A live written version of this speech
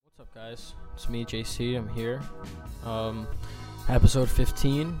up, guys? It's me, JC. I'm here. Episode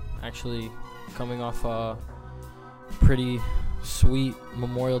 15. Actually, coming off a pretty sweet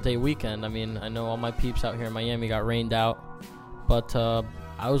Memorial Day weekend. I mean, I know all my peeps out here in Miami got rained out, but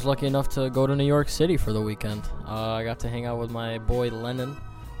I was lucky enough to go to New York City for the weekend. I got to hang out with my boy Lennon,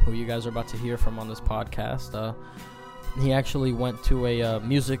 who you guys are about to hear from on this podcast. He actually went to a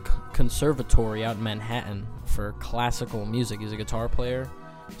music conservatory out in Manhattan for classical music. He's a guitar player.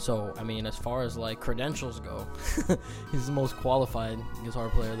 So, I mean, as far as, like, credentials go, he's the most qualified guitar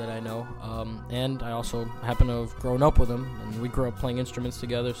player that I know. And I also happen to have grown up with him, and we grew up playing instruments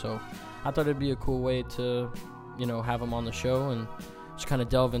together. So I thought it'd be a cool way to, have him on the show and just kind of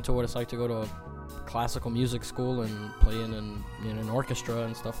delve into what it's like to go to a classical music school and play in an orchestra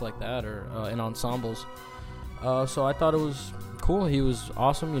and stuff like that, or in ensembles. So I thought it was cool. He was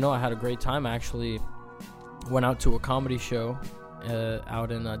awesome. I had a great time. I actually went out to a comedy show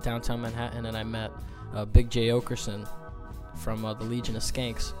out in downtown Manhattan, and I met Big J Okerson from the Legion of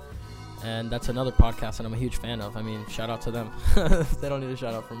Skanks. And that's another podcast that I'm a huge fan of. I mean, shout out to them. They don't need a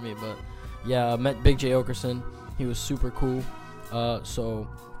shout out from me. But yeah, I met Big J Okerson. He was super cool. So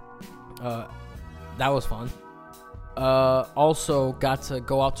that was fun. Also got to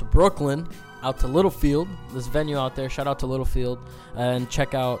go out to Brooklyn, out to Littlefield, this venue out there. Shout out to Littlefield, and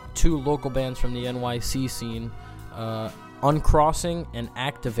check out two local bands from the NYC scene, Uncrossing and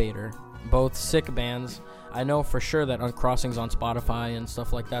Activator, both sick bands. I know for sure that Uncrossing's on Spotify and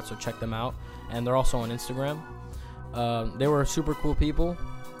stuff like that, so check them out. And they're also on Instagram. They were super cool people,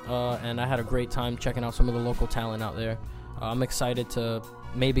 and I had a great time checking out some of the local talent out there. I'm excited to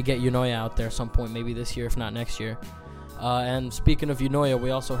maybe get Unoya out there some point, maybe this year, if not next year. And speaking of Unoya, we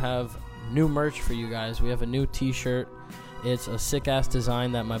also have new merch for you guys. We have a new t-shirt. It's a sick-ass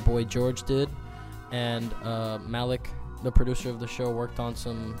design that my boy George did, and Malik, the producer of the show, worked on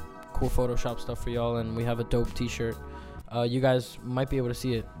some cool Photoshop stuff for y'all, and we have a dope t-shirt. You guys might be able to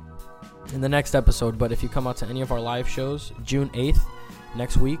see it in the next episode, but if you come out to any of our live shows, June 8th,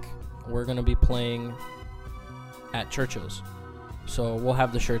 next week, we're going to be playing at Churchill's. So we'll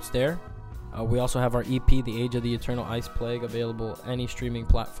have the shirts there. We also have our EP, The Age of the Eternal Ice Plague, available any streaming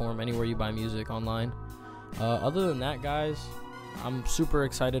platform, anywhere you buy music online. Other than that, guys, I'm super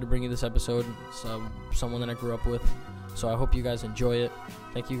excited to bring you this episode. It's someone that I grew up with, so I hope you guys enjoy it.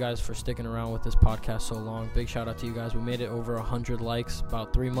 Thank you guys for sticking around with this podcast so long. Big shout out to you guys. We made it over 100 likes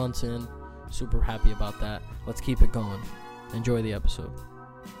about 3 months in. Super happy about that. Let's keep it going. Enjoy the episode.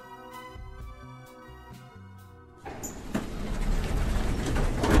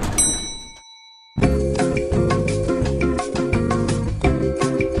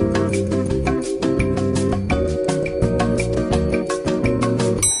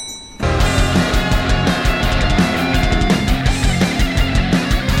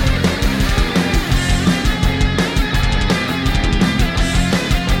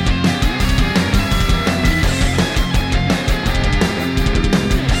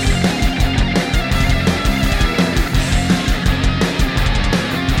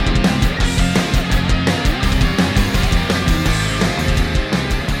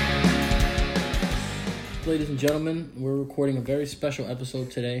 Ladies and gentlemen, we're recording a very special episode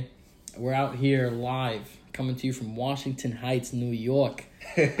today. We're out here live, coming to you from Washington Heights, New York,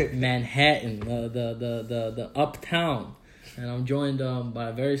 Manhattan, the uptown. And I'm joined by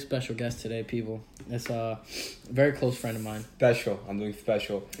a very special guest today, people. It's a very close friend of mine. Special. I'm doing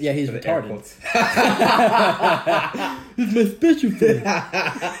special. Yeah, he's retarded. It's my special friend.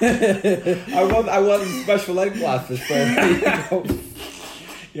 I was in special ed classes, so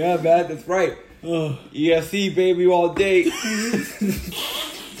yeah, man, that's right. ESE, baby, all day.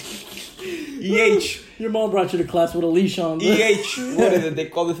 EH. Your mom brought you to class with a leash on. EH. What is it? They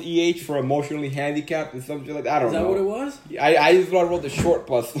call this EH for emotionally handicapped or something like that. I don't know. Is that what it was? I just wrote the short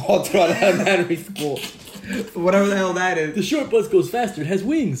bus all throughout elementary school. So whatever the hell that is. The short bus goes faster. It has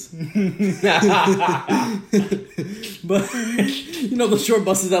wings. But, the short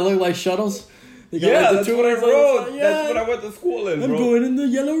buses that look like shuttles? Yeah, that's what I wrote. That's what I went to school in, bro. I'm going in the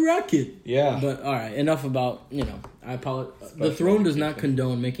yellow rocket. Yeah. But, all right, enough about, I apologize. The throne does not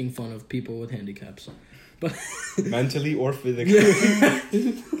condone making fun of people with handicaps. But mentally or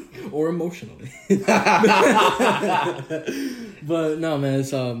physically. Or emotionally. But, no, man,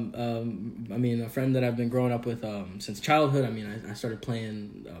 it's, a friend that I've been growing up with since childhood. I mean, I started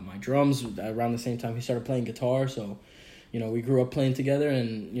playing my drums around the same time he started playing guitar, so... we grew up playing together,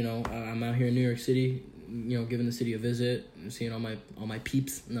 and, I'm out here in New York City, giving the city a visit, and seeing all my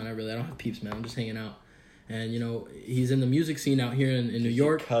peeps. No, not really. I don't have peeps, man. I'm just hanging out. And, he's in the music scene out here in New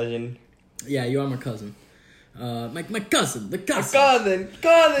York. Cousin. Yeah, you are my cousin. My cousin, the cousin.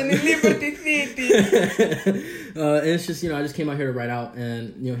 Cousin in Liberty City. And it's just, I just came out here to write out,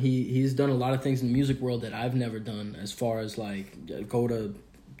 and he's done a lot of things in the music world that I've never done, as far as like go to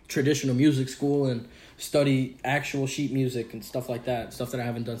traditional music school and study actual sheet music and stuff like that, stuff that I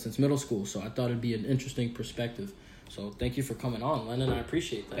haven't done since middle school. So I thought it'd be an interesting perspective. So thank you for coming on, Lennon. I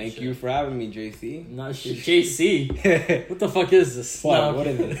appreciate that. Thank you for having me, JC. Not JC. What the fuck is this? What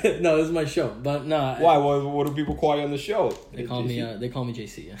is it? No, this is my show. But no. Why? What do people call you on the show? They call me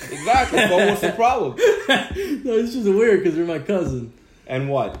JC. Yeah. Exactly. So what's the problem? No, it's just weird because you're my cousin. And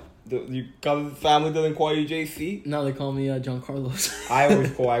what? Your cousin's family doesn't call you JC? No, they call me John Carlos. I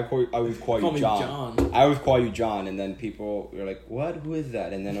always call you John. I always call you John, and then people were like, "What? Who is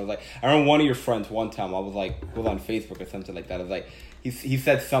that?" And then I was like, I remember one of your friends one time. I was on Facebook or something like that. I was like, he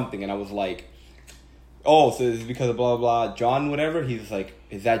said something, and I was like, "Oh, so this is because of blah blah blah, John, whatever." He's like,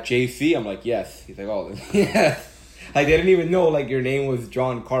 "Is that JC?" I'm like, "Yes." He's like, "Oh, yes." Like they didn't even know like your name was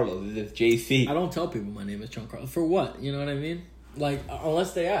John Carlos. It's JC. I don't tell people my name is John Carlos. For what? You know what I mean? Like,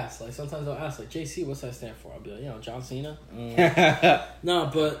 unless they ask. Like, sometimes they'll ask, like, JC, what's that stand for? I'll be like, John Cena. No,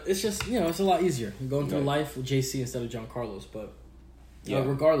 but it's just, it's a lot easier. You're going through life with JC instead of John Carlos. But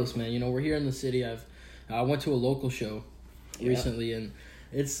regardless, man, we're here in the city. I went to a local show recently, and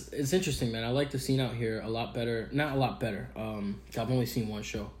it's interesting, man. I like the scene out here a lot better. Not a lot better. I've only seen one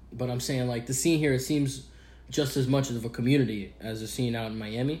show. But I'm saying, like, the scene here, it seems just as much of a community as the scene out in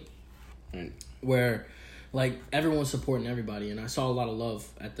Miami. Right. Where... like, everyone's supporting everybody, and I saw a lot of love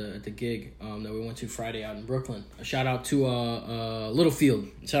at the gig that we went to Friday out in Brooklyn. A shout out to Littlefield.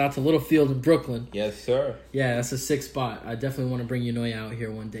 Shout out to Littlefield in Brooklyn. Yes, sir. Yeah, that's a sick spot. I definitely want to bring Yunoya out here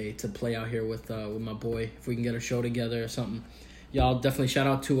one day to play out here with my boy, if we can get a show together or something. Y'all definitely shout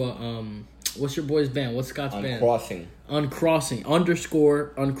out to what's your boy's band? What's Scott's band? Uncrossing. Uncrossing on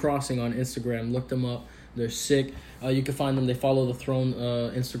Instagram. Look them up. They're sick. You can find them. They follow the Throne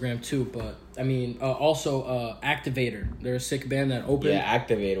Instagram too. But I mean, also Activator. They're a sick band that opened. Yeah,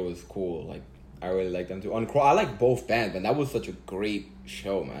 Activator was cool. Like I really like them too. I like both bands, man. That was such a great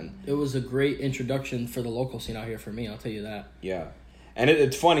show, man. It was a great introduction for the local scene out here for me. I'll tell you that. Yeah, and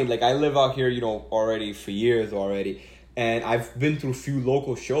it's funny. Like I live out here, already for years already, and I've been through a few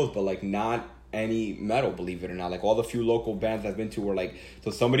local shows, but like not any metal, believe it or not. Like all the few local bands I've been to were like,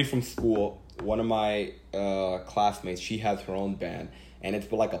 so somebody from school, one of my classmates, she has her own band, and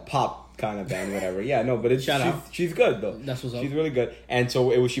it's like a pop kind of band, whatever. Yeah, no, but she's good though. That's what's up. She's really good. And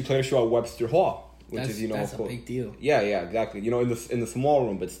so she played a show at Webster Hall, which is that's cool. A big deal. Yeah, exactly. In the small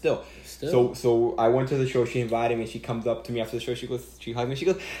room, but still. So I went to the show. She invited me. She comes up to me after the show. She hugs me. She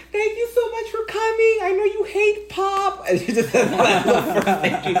goes, "Thank you so much for coming. I know you hate pop." And she just said that was the first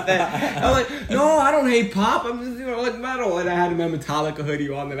thing she said. I was like, "No, I don't hate pop. I'm just like metal." And I had my Metallica hoodie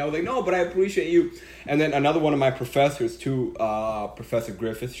on, and I was like, "No, but I appreciate you." And then another one of my professors too, Professor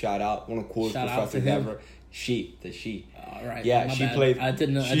Griffith. Shout out, one of the coolest professors ever. She. All right. Yeah, she played. I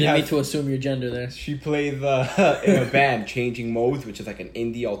didn't mean to assume your gender there. She plays in a band, Changing Modes, which is like an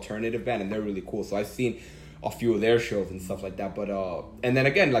indie alternative band, and they're really cool. So I've seen a few of their shows and stuff like that. But and then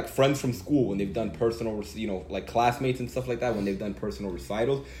again, like friends from school when they've done personal, like classmates and stuff like that when they've done personal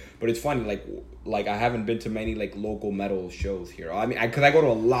recitals. But it's funny, like I haven't been to many like local metal shows here. I mean, because I go to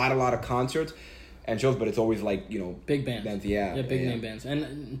a lot of concerts and shows, but it's always like big bands. Yeah, big name bands.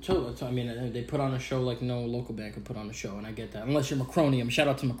 And so I mean, they put on a show like no local band could put on a show, and I get that. Unless you're Macronium, shout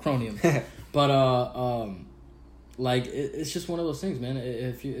out to Macronium. But like it's just one of those things, man.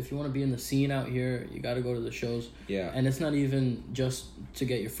 If you want to be in the scene out here, you got to go to the shows. Yeah. And it's not even just to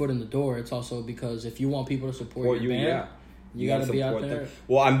get your foot in the door. It's also because if you want people to support your band, you got to be out there.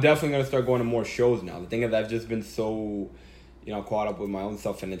 Well, I'm definitely gonna start going to more shows now. The thing is, I've just been so caught up with my own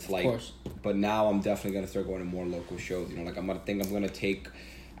stuff, and it's like, but now I'm definitely gonna start going to more local shows. Like I'm gonna take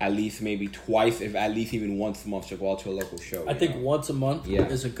at least maybe twice, if at least even once a month, to go out to a local show. I think once a month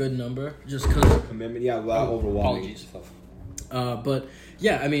is a good number, just because commitment. Yeah, overwhelming stuff. But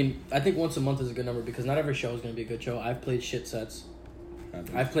yeah, I mean, I think once a month is a good number because not every show is gonna be a good show. I've played shit sets.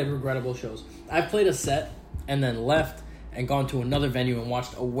 I've played regrettable shows. I've played a set and then left and gone to another venue and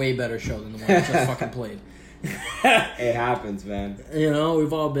watched a way better show than the one I just fucking played. It happens, man.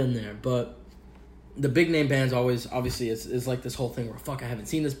 We've all been there, but the big name bands obviously it's like this whole thing where I haven't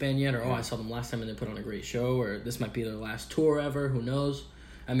seen this band yet, or I saw them last time and they put on a great show, or this might be their last tour ever. Who knows?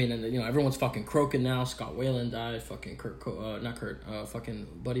 I mean, and everyone's fucking croaking now. Scott Weiland died. Fucking fucking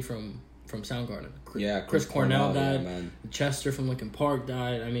buddy from Soundgarden. Chris Cornell died. Yeah, man. Chester from Linkin Park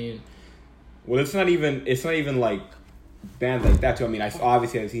died. I mean, well, it's not even like bands like that too. I mean, I've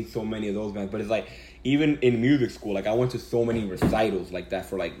seen so many of those bands, but it's like even in music school, like I went to so many recitals like that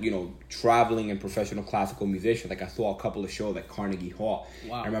for like, you know, traveling and professional classical musicians. Like I saw a couple of shows at Carnegie Hall.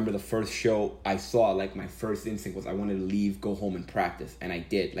 Wow. I remember the first show I saw, like my first instinct was I wanted to leave, go home and practice. And I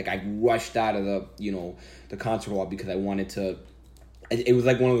did. Like I rushed out of the, you know, the concert hall because I wanted to. It was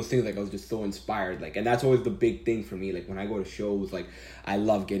like one of those things, like I was just so inspired, like, and that's always the big thing for me. Like when I go to shows, like I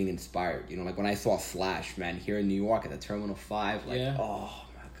love getting inspired. You know, like when I saw Slash, man, here in New York at the Terminal 5, like, oh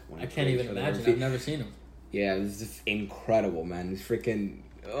my God, I can't even imagine. I've never seen him. Yeah, it was just incredible, man. It's freaking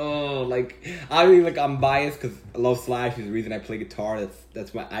like I mean, like I'm biased because I love Slash. He's the reason I play guitar.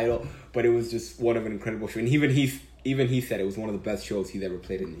 That's my idol. But it was just one of an incredible show, and even he said it was one of the best shows he's ever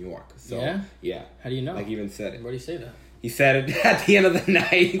played in New York. So yeah. How do you know? Like he even said it. Where do you say that? He said it at the end of the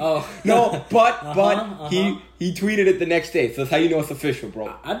night. Oh. No, but he tweeted it the next day. So that's how you know it's official,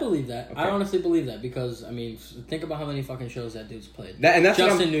 bro. I believe that. Okay. I honestly believe that because, I mean, think about how many fucking shows that dude's played. That's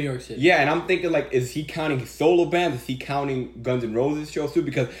just in New York City. Yeah, and I'm thinking, like, is he counting solo bands? Is he counting Guns N' Roses shows, too?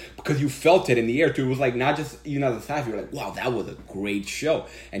 Because you felt it in the air, too. It was, like, not just, even as a staff, you were like, wow, that was a great show.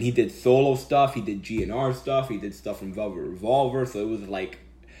 And he did solo stuff. He did GNR stuff. He did stuff from Velvet Revolver. So it was, like...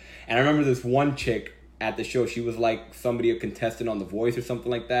 And I remember this one chick at the show, she was like a contestant on The Voice or something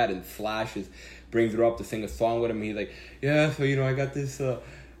like that, and Slash brings her up to sing a song with him, and he's like, yeah, so, you know, I got this,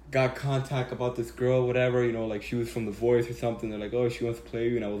 got contact about this girl, whatever, you know, like, she was from The Voice or something, they're like, oh, she wants to play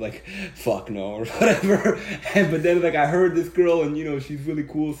you, and I was like, fuck no, or whatever, but then, like, I heard this girl, and, you know, she's really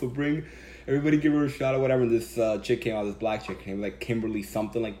cool, so everybody give her a shot or whatever, and this chick came out, this black chick, named, like, Kimberly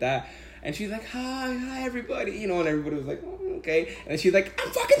something like that, and she's like, hi, everybody, you know, and everybody was like, oh, okay. And she's like,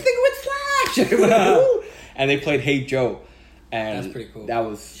 I'm fucking singing with Slash. Everybody like, woo. And they played Hey Joe. And that's pretty cool. That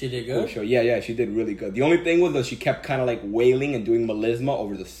was she did good? Cool show. Yeah, she did really good. The only thing was that she kept kind of like wailing and doing melisma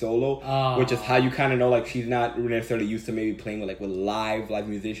over the solo, which is how you kind of know like she's not necessarily used to maybe playing with live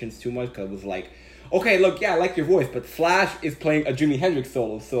musicians too much, because it was like, okay, look, yeah, I like your voice, but Slash is playing a Jimi Hendrix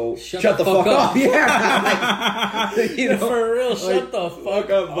solo, so shut the fuck up. Yeah. Like, you know, for real, shut the fuck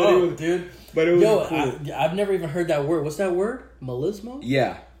up, dude. But it was cool. I've never even heard that word. What's that word? Melismo?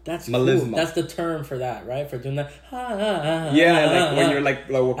 Yeah. That's melisma. Cool. That's the term for that, right? For doing that. Yeah, like when you're like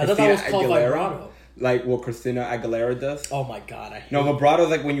what I thought that was called vibrato. Like what Christina Aguilera does. Oh my god, I hate vibrato is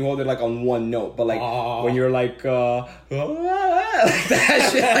like when you hold it like on one note, but like when you're like like that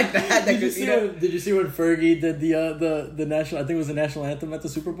shit like that. Did you see when Fergie did the national? I think it was the national anthem at the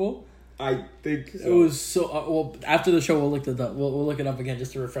Super Bowl. I think so. It was so well. After the show, we'll look it up. We'll look it up again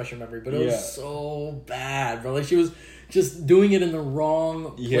just to refresh your memory. But it was so bad, bro. Like she was just doing it in the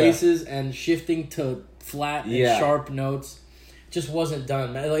wrong places and shifting to flat and sharp notes. Just wasn't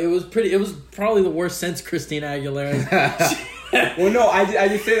done, man. Like it was probably the worst since Christina Aguilera. Well, no, I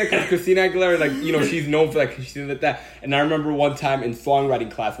just say that because Christina Aguilera, like, you know, she's known for like she did that. And I remember one time in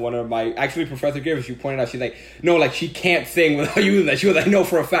songwriting class, one of my Professor Givers, she pointed out, she's like, no, like she can't sing without using that. She was like, no,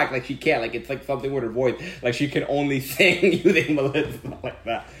 for a fact, like she can't, like it's like something with her voice, like she can only sing using melisma like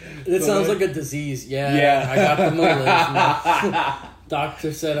that. It sounds like a disease. Yeah. I got the melisma.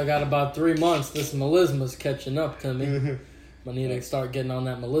 Doctor said I got about 3 months. This melisma's catching up to me. I need to start getting on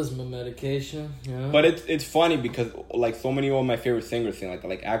that melisma medication. You know? But it's funny because like so many of my favorite singers sing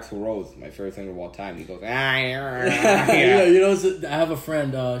like Axl Rose, my favorite singer of all time. He goes, yeah. You know, I have a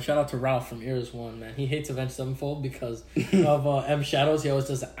friend. Shout out to Ralph from Ears One, man. He hates Avenged Sevenfold because of M Shadows. He always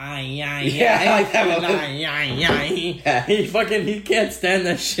does He can't stand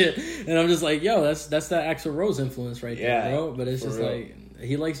that shit. And I'm just like, yo, that's that Axl Rose influence right there, bro. But it's just real. Like.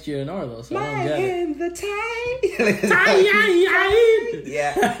 He likes GNR though, so I don't get it.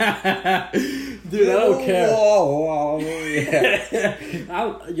 Yeah. Dude, I don't care.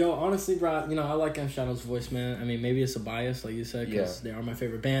 Yeah. Honestly, bro, you know, I like M Shadow's voice, man. I mean, maybe it's a bias, like you said, because they are my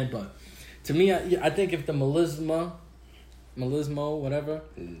favorite band. But to me, I think if the Melismo, whatever,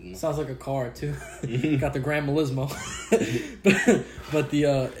 sounds like a car too. Got the Grand Melismo. but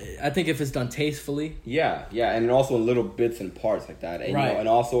I think if it's done tastefully, and also in little bits and parts like that, and, right. You know, and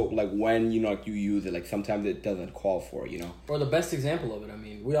also like when you use it, like sometimes it doesn't call for it, you know. Or the best example of it. I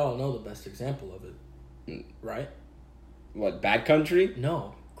mean, we all know the best example of it, right? What, Bad Country?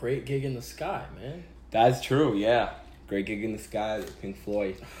 No, Great Gig in the Sky, man. That's true. Yeah. Great Gig in the Sky, Pink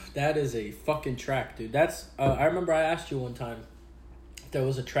Floyd. That is a fucking track, dude. That's I remember I asked you one time if there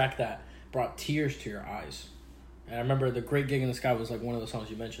was a track that brought tears to your eyes. And I remember the Great Gig in the Sky was like one of the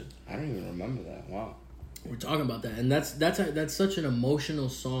songs you mentioned. I don't even remember that. Wow. We're talking about that. And that's such an emotional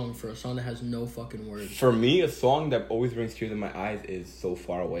song for a song that has no fucking words. For me, a song that always brings tears in my eyes is So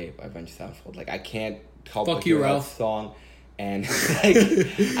Far Away by Avenged Sevenfold. Like I can't help but hear that song. And like,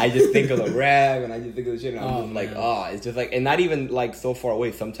 I just think of the rap and I just think of the shit and I'm just like, it's just like, and not even like So Far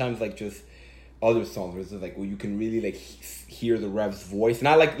Away. Sometimes like just other songs where it's just like where you can really like hear the Rev's voice,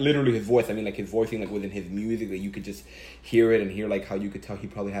 not like literally his voice. I mean like his voicing like within his music, that you could just hear it and hear like how you could tell he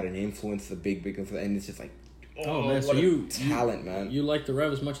probably had an influence, a big influence, and it's just like man, so you talent, man. You like the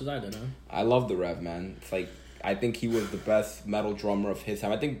Rev as much as I did, huh? I love the Rev, man. It's like I think he was the best metal drummer of his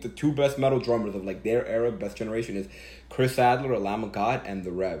time. I think the two best metal drummers of like their era, best generation, is Chris Adler, Lamb of God, and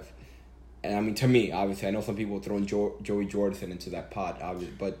the Rev. And I mean, to me, obviously, I know some people throwing Joey Jordison into that pot,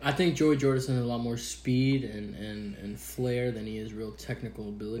 obviously, but I think Joey Jordison has a lot more speed and flair than he is real technical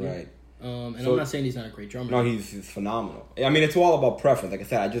ability. Right. And so, I'm not saying he's not a great drummer. No, he's phenomenal. I mean, it's all about preference. Like I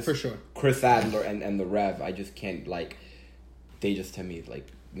said, I just for sure Chris Adler and the Rev. I just can't like. They just to me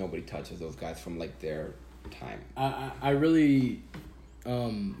like nobody touches those guys from like their time. I really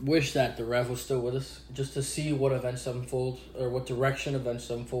wish that the Rev was still with us just to see what Avenged Sevenfold or what direction Avenged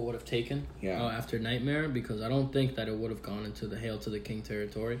Sevenfold would have taken after Nightmare, because I don't think that it would have gone into the Hail to the King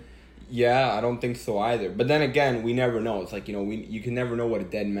territory. Yeah, I don't think so either. But then again, we never know. It's like, you know, you can never know what a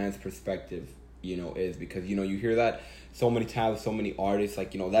dead man's perspective, you know, is, because, you know, you hear that so many times, so many artists,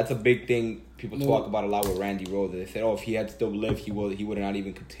 like, you know, that's a big thing people talk about a lot with Randy Rhoads. They said, oh, if he had still lived, he would have not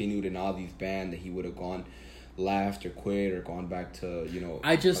even continued in all these bands, that he would have gone left or quit or gone back to, you know,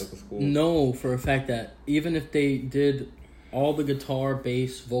 I just know for a fact that even if they did all the guitar,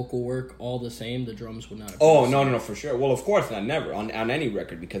 bass, vocal work all the same, the drums would not have been Oh, no, for sure. Well, of course not, never, on any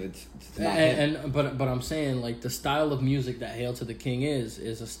record, because it's not him. But I'm saying, like, the style of music that Hail to the King is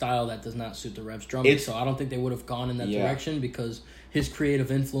a style that does not suit the Rev's drumming, so I don't think they would have gone in that direction, because his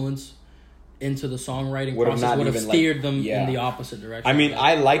creative influence into the songwriting process would have steered them in the opposite direction. I mean,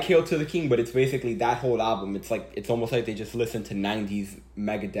 I like Hail to the King, but it's basically that whole album. It's like, it's almost like they just listened to 90s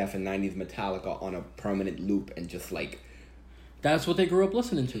Megadeth and 90s Metallica on a permanent loop and just like... That's what they grew up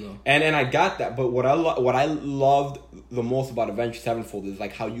listening to, though. And I got that, but what I loved the most about Avenged Sevenfold is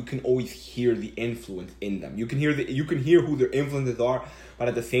like how you can always hear the influence in them. You can hear who their influences are, but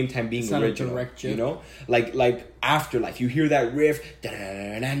at the same time being it's original. Not a direct you know, like Afterlife. You hear that riff,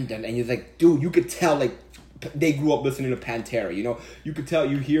 and you're like, dude, you could tell like they grew up listening to Pantera. You know, you could tell.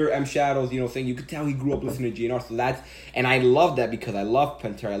 You hear M Shadows, you know, saying you could tell he grew up listening to GNR. So that's, and I love that because I love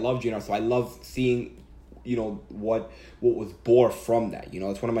Pantera, I love GNR. So I love seeing, you know, what was born from that. You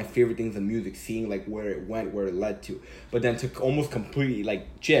know, it's one of my favorite things in music, seeing like where it went, where it led to. But then to almost completely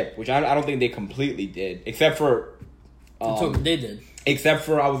like Chip, which I don't think they completely did, except for they did. Except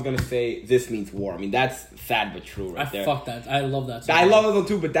for, I was gonna say, This Means War. I mean, that's sad but true right there. Fuck that. I love that song. I love that song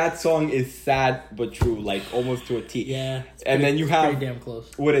too, but that song is sad but true, like almost to a T. Yeah. And then you have pretty damn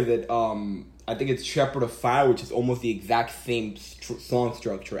close. What is it? I think it's Shepherd of Fire, which is almost the exact same song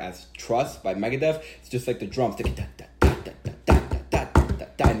structure as Trust by Megadeth. It's just like the drums, and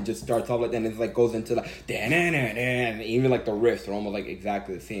it just starts off like that, and it like goes into like, and even like the riffs are almost like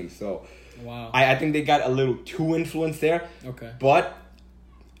exactly the same. So, wow, I think they got a little too influenced there. Okay, but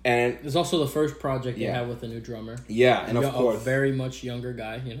and it's also the first project they have with a new drummer. Yeah, and of course, a very much younger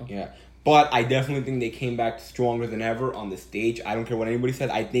guy. You know. Yeah. But I definitely think they came back stronger than ever on the stage. I don't care what anybody says.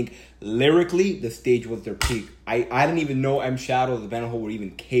 I think lyrically, the stage was their peak. I didn't even know M Shadows, the band who were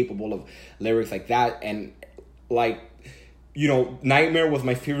even capable of lyrics like that. And, like, you know, Nightmare was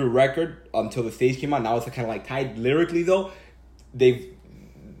my favorite record until the stage came out. Now it's kind of like tied. Lyrically, though, they've,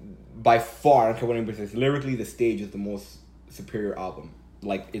 by far, I don't care what anybody says, lyrically, the stage is the most superior album.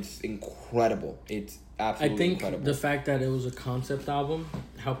 Like, it's incredible. It's absolutely I think incredible. The fact that it was a concept album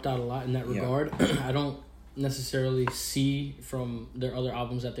helped out a lot in that regard. I don't necessarily see from their other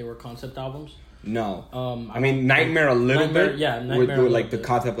albums that they were concept albums. No. I mean, Nightmare a little bit. Yeah, Nightmare with like the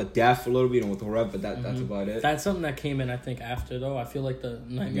concept of death a little bit, and with the Rev, but that's about it. That's something that came in, I think, after, though. I feel like the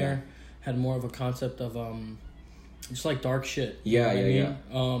Nightmare had more of a concept of just like dark shit. Yeah.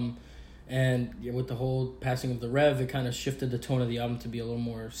 And with the whole passing of the Rev, it kind of shifted the tone of the album to be a little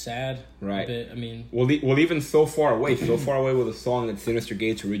more sad. Right. A bit, I mean... Well, even So Far Away was a song that Sinister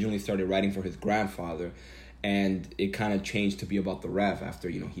Gates originally started writing for his grandfather. And it kind of changed to be about the Rev after,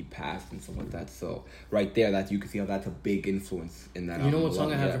 you know, he passed and stuff like that. So, right there, that you can see how that's a big influence in that album. You know what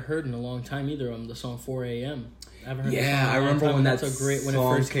song I haven't heard in a long time either? The song 4 a.m. I haven't heard that song. I remember when that when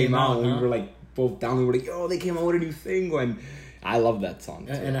song it first came out. We were like, both down, we were like, yo, they came out with a new single, and I love that song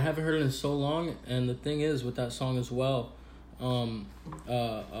too. And I haven't heard it in so long. And the thing is, with that song as well,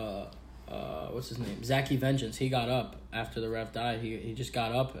 what's his name? Zachy Vengeance. He got up after the Rev died. He just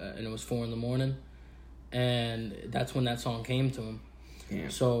got up, and it was 4 a.m, and that's when that song came to him. Yeah.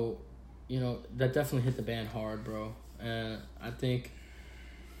 So, you know, that definitely hit the band hard, bro. And I think,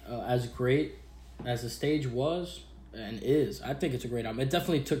 as great as the stage was and is, I think it's a great album. It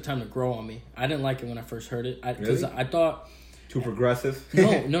definitely took time to grow on me. I didn't like it when I first heard it. Because really? I thought... Too progressive?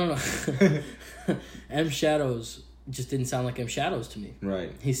 No. M Shadows just didn't sound like M Shadows to me.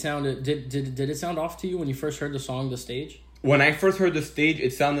 Right. He sounded... Did it sound off to you when you first heard the song, The Stage? When I first heard the stage,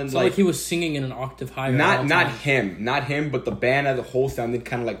 it sounded like he was singing in an octave higher. Not him, but the band as a whole sounded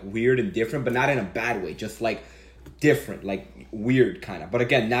kind of like weird and different, but not in a bad way. Just like different, like weird kind of. But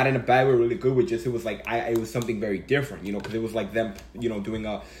again, not in a bad way, really good. With just it was like it was something very different, you know, because it was like them, you know, doing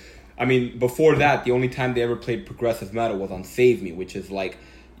a. I mean, before that, the only time they ever played progressive metal was on Save Me, which is like,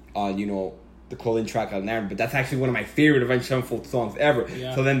 you know, the clothing track on there, but that's actually one of my favorite Avenged Sevenfold songs ever.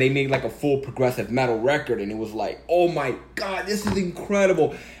 Yeah. So then they made like a full progressive metal record, and it was like, oh my god, this is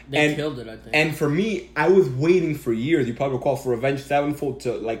incredible. They killed it, I think. And for me, I was waiting for years. You probably recall for Avenged Sevenfold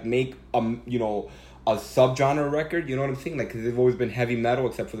to like make you know, a subgenre record. You know what I'm saying? Like, because they've always been heavy metal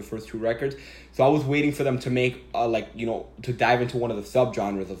except for the first 2 records. So I was waiting for them to make like, you know, to dive into one of the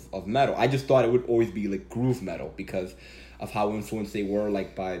subgenres of metal. I just thought it would always be like groove metal because of how influenced they were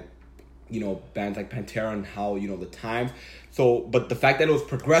like by, you know, bands like Pantera and how, you know, the times. So, but the fact that it was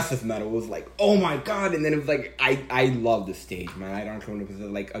progressive metal was like, oh my god. And then it was like, I love the stage, man. I don't care because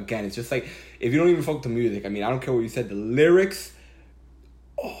like, again, it's just like, if you don't even fuck with the music, I mean, I don't care what you said, the lyrics,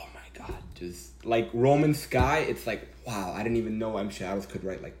 oh my god, just like Roman Sky, it's like, wow, I didn't even know M Shadows could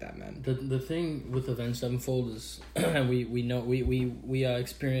write like that, man. The thing with Avenged Sevenfold is, we know we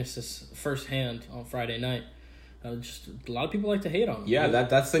experienced this firsthand on Friday night. Just a lot of people like to hate on them. Yeah,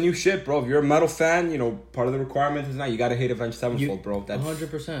 that's the new shit, bro. If you're a metal fan, you know, part of the requirement is now you gotta hate Avenged Sevenfold, bro. That's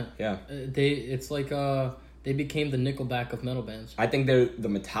 100%. Yeah. It's like they became the Nickelback of metal bands. I think they're the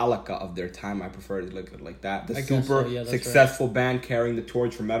Metallica of their time. I prefer it like that. The I super so. successful band carrying the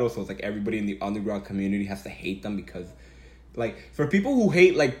torch for metal. So it's like everybody in the underground community has to hate them because, like, for people who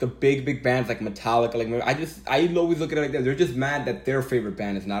hate like the big bands like Metallica, like I always look at it like that. They're just mad that their favorite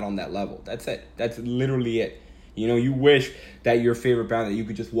band is not on that level. That's it. That's literally it. You know, you wish that your favorite band, that you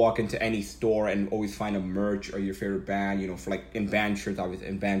could just walk into any store and always find a merch or your favorite band, you know, for like in band shirts, obviously,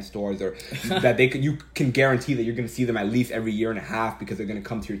 in band stores, or that you can guarantee that you're going to see them at least every year and a half because they're going to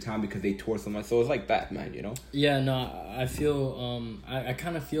come to your town because they tour so much. So it's like that, man, you know? Yeah, no, I feel, I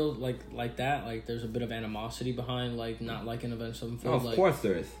kind of feel like that. Like there's a bit of animosity behind like not liking Avenged Sevenfold. Oh, of course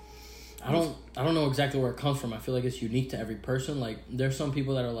there is. I don't know exactly where it comes from. I feel like it's unique to every person. Like there's some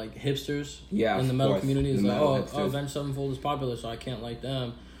people that are like hipsters in the metal community. It's like, Avenged Sevenfold is popular, so I can't like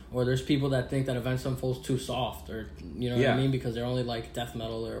them. Or there's people that think that Avenged Sevenfold is too soft, or you know what I mean, because they're only like death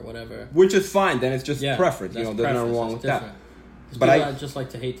metal or whatever. Which is fine. Then it's just preference. You know, there's nothing wrong with that. But I just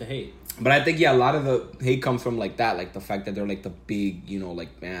like to hate. But I think a lot of the hate comes from like that, like the fact that they're like the big, you know,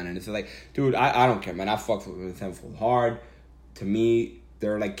 like man, and it's like, dude, I don't care, man. I fucks with Avenged Sevenfold hard. To me,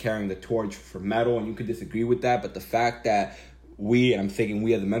 they're like carrying the torch for metal, and you could disagree with that, but the fact that we, and I'm thinking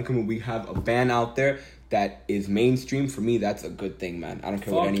we as a metal community, we have a band out there that is mainstream, for me, that's a good thing, man. I don't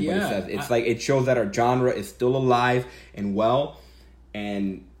care what anybody says. It's like, it shows that our genre is still alive and well,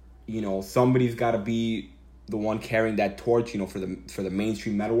 and, you know, somebody's got to be the one carrying that torch, you know, for the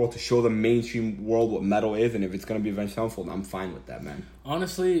mainstream metal world, to show the mainstream world what metal is, and if it's going to be Avenged Sevenfold, I'm fine with that, man.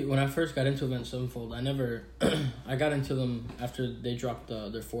 Honestly, when I first got into Avenged Sevenfold, I got into them after they dropped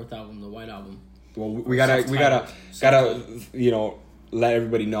their 4th album, the White Album. Well, we gotta you know, let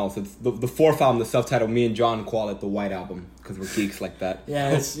everybody know. So it's the 4th album, the self-titled. Me and John call it the White Album because we're geeks like that. Yeah,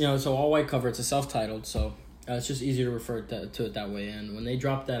 it's, you know, it's an all white cover. It's a self-titled, so it's just easier to refer to it that way. And when they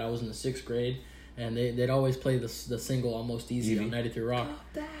dropped that, I was in the 6th grade. And they'd always play the single Almost Easy on 93 Rock.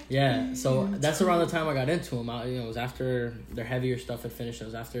 Yeah, so that's around the time I got into them. It was after their heavier stuff had finished. It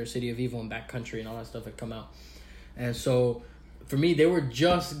was after City of Evil and Backcountry and all that stuff had come out. And so for me, they were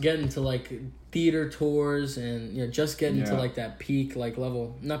just getting to like theater tours and, you know, just getting to like that peak like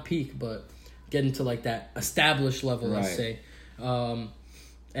level. Not peak, but getting to like that established level, let's say.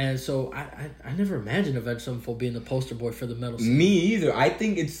 And so I never imagined Avenged Sevenfold being the poster boy for the metal scene. Me either. I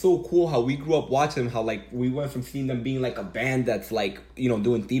think it's so cool how we grew up watching them, how like we went from seeing them being like a band that's like, you know,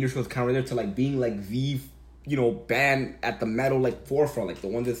 doing theater shows kind of there, to like being like the, you know, band at the metal like forefront, like the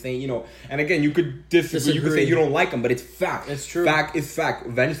ones that saying, you know, and again, you could disagree. You could say you don't like them, but it's fact. It's true. Fact is fact.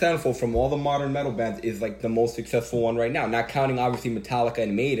 Avenged Sevenfold, from all the modern metal bands, is like the most successful one right now. Not counting obviously Metallica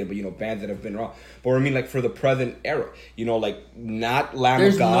and Maiden, but you know, bands that have been around. But I mean, like for the present era, you know, like not Lamb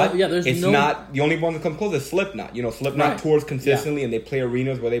of God. It's not the only one that comes close is Slipknot. You know, Slipknot tours consistently and they play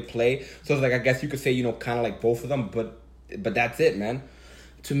arenas where they play. So it's like, I guess you could say, you know, kind of like both of them, but that's it, man.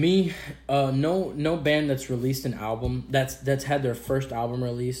 To me, no band that's released an album that's had their first album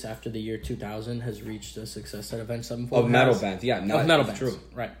release after the year 2000 has reached the success that Avenged Sevenfold of metal bands. Yeah, of metal bands. True.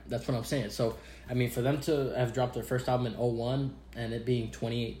 Right, that's what I'm saying. So, I mean, for them to have dropped their first album in 2001 and it being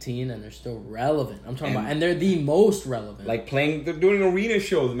 2018 and they're still relevant. I'm talking about, and they're the most relevant. Like they're doing arena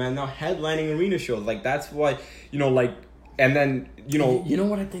shows, man. Now headlining arena shows. Like that's why, like. And then, You know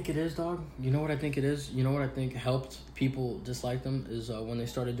what I think it is, dog? You know what I think it is? You know what I think helped people dislike them is when they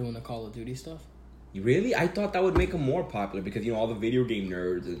started doing the Call of Duty stuff. Really? I thought that would make them more popular because, all the video game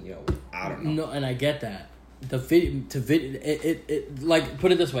nerds and, I don't know. No, and I get that. Like,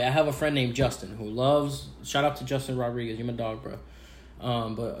 put it this way. I have a friend named Justin who loves, shout out to Justin Rodriguez. You're my dog, bro.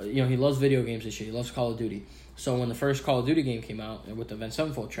 But, he loves video games and shit. He loves Call of Duty. So when the first Call of Duty game came out with the Avenged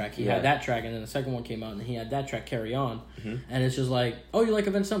Sevenfold track, he had that track, and then the second one came out, and he had that track, Carry On. Mm-hmm. And it's just like, oh, you like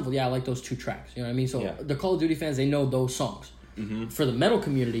Avenged Sevenfold? Yeah, I like those two tracks. You know what I mean? So the Call of Duty fans, they know those songs. Mm-hmm. For the metal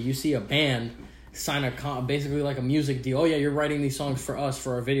community, you see a band sign basically like a music deal. Oh, yeah, you're writing these songs for us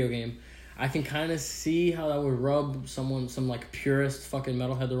for our video game. I can kind of see how that would rub some like purist fucking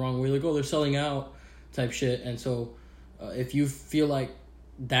metalhead the wrong way. Like, oh, they're selling out type shit. And so if you feel like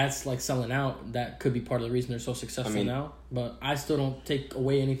that's like selling out, that could be part of the reason they're so successful now. But I still don't take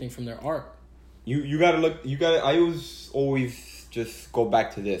away anything from their art. You gotta look. I always just go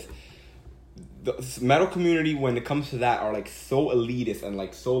back to this. The metal community, when it comes to that, are like so elitist and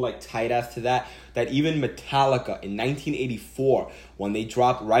like so like tight ass to that even Metallica in 1984, when they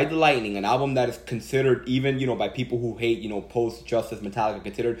dropped Ride the Lightning, an album that is considered, even by people who hate post Justice Metallica,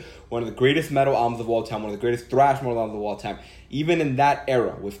 considered one of the greatest metal albums of all time, one of the greatest thrash metal albums of all time. Even in that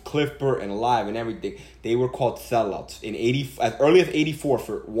era, with Cliff Burton and Alive and everything, they were called sellouts. As early as 84,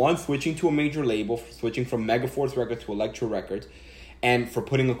 for one, switching to a major label, switching from Megaforce Records to Elektra Records, and for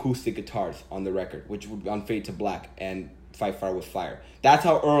putting acoustic guitars on the record, which would be on Fade to Black and Fight Fire with Fire. That's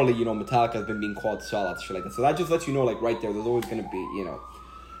how early, Metallica has been being called sellouts, shit like that. So that just lets you know, like, right there, there's always going to be,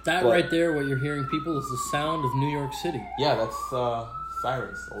 That right there, what you're hearing, people, is the sound of New York City. Yeah, that's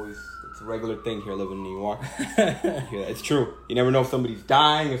sirens. Always, it's a regular thing here living in New York. It's true. You never know if somebody's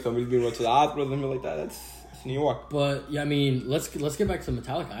dying, if somebody's being rushed to the hospital, something like that. It's New York. But yeah, I mean, let's get back to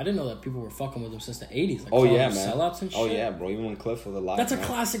Metallica. I didn't know that people were fucking with them since the 80s. Like, man. Sellouts and shit. Oh yeah, bro. Even when Cliff was alive. That's a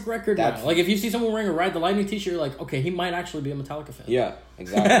classic record now. Like, if you see someone wearing a Ride the Lightning t-shirt, you're like, okay, he might actually be a Metallica fan. Yeah,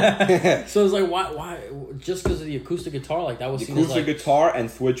 exactly. So it's like, why? Just because of the acoustic guitar, like that was the acoustic guitar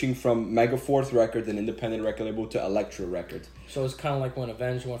and switching from Megaforce Records, an independent record label, to Elektra Records. So it's kind of like when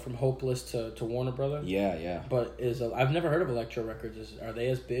Avenged went from Hopeless to Warner Brothers. Yeah. But I've never heard of Elektra Records. Are they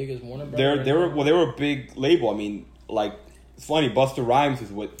as big as Warner Brothers? They were a big label. I mean, like, it's funny. Busta Rhymes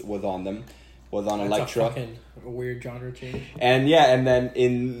was on them. Was on Elektra. That's a fucking weird genre change. And then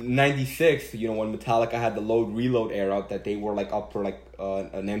in '96, when Metallica had the Load Reload era, that they were like up for like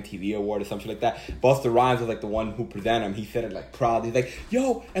an MTV award or something like that. Busta Rhymes was like the one who presented him. He said it like proud. He's like,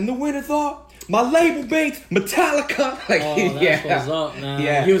 "Yo, and the winners are my label mates, Metallica." Like, that's what's up, man.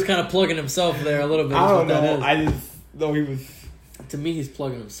 Yeah, he was kind of plugging himself there a little bit. I don't know. I just know he was. To me, he's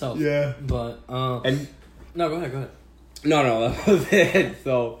plugging himself. Yeah, but no, go ahead. No, that was it.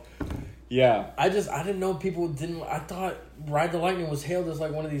 So. Yeah, I didn't know people didn't. I thought Ride the Lightning was hailed as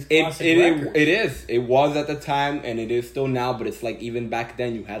like one of these classic records. It is. It was at the time, and it is still now. But it's like even back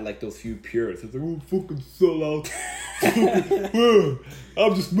then, you had like those few purists. It's like, oh, fucking sellout.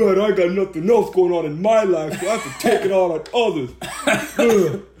 I'm just mad. I got nothing else going on in my life, so I have to take it all on others.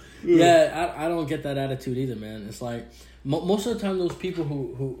 Yeah, I don't get that attitude either, man. It's like most of the time, those people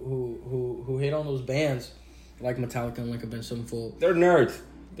who hate on those bands like Metallica and like Avenged Sevenfold, they're nerds.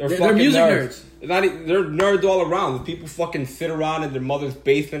 They're music nerds. They're nerds all around. People fucking sit around in their mother's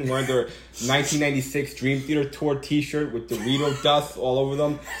basement wearing their 1996 Dream Theater tour T-shirt with Dorito dust all over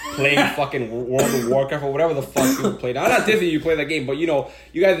them, playing fucking World of Warcraft or whatever the fuck you play. Now, not Disney, you play that game, but you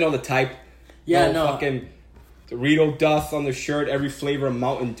guys know the type. Yeah, no. Fucking Dorito dust on the shirt, every flavor of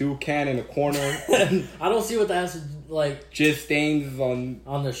Mountain Dew can in a corner. I don't see what that has to like. Jizz stains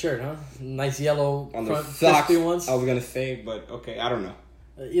on the shirt, huh? Nice yellow on front the socks. Ones. I was gonna say, but okay, I don't know.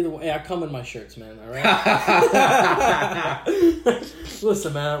 Either way, I come in my shirts, man, alright?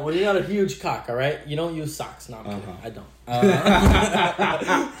 Listen, man, when you got a huge cock, alright? You don't use socks. No, I'm kidding. I don't.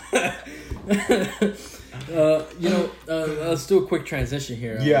 Let's do a quick transition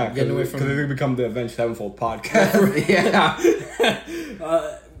here. Yeah, getting away from... Because it's become the Avenged Sevenfold podcast. Yeah.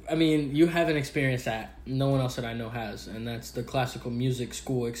 I mean, you haven't experienced that. No one else that I know has. And that's the classical music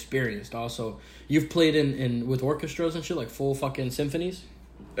school experience. Also, you've played in with orchestras and shit, like full fucking symphonies?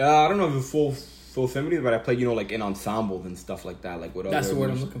 I don't know if it's full symphonies, but I played, like in ensembles and stuff like that. Like what? That's the word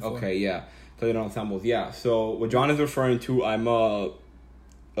I'm looking for. Okay, yeah, played in ensembles. Yeah. So what John is referring to, I'm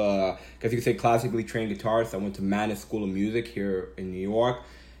because you could say classically trained guitarist. I went to Mannes School of Music here in New York,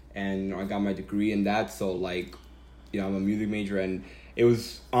 and I got my degree in that. So like, I'm a music major, and it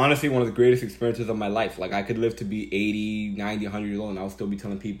was honestly one of the greatest experiences of my life. Like, I could live to be 80, 90, 100 years old, and I'll still be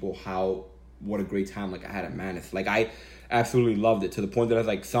telling people what a great time like I had at Mannes. Like, I absolutely loved it, to the point that I was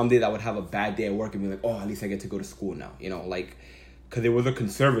like, some days I would have a bad day at work and be like, oh, at least I get to go to school now, like, because it was a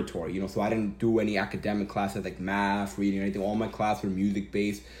conservatory, so I didn't do any academic classes like math, reading, or anything. All my classes were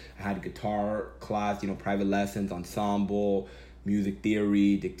music-based. I had a guitar class, private lessons, ensemble, music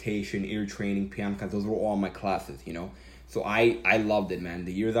theory, dictation, ear training, piano class. Those were all my classes, So I loved it, man.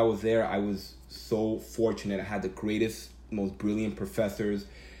 The years I was there, I was so fortunate. I had the greatest, most brilliant professors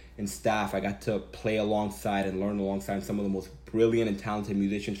and staff. I got to play alongside and learn alongside some of the most brilliant and talented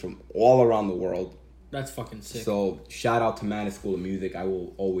musicians from all around the world. That's fucking sick. So shout out to Mannes School of Music. I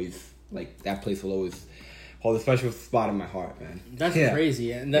will always, that place will always hold a special spot in my heart, man. That's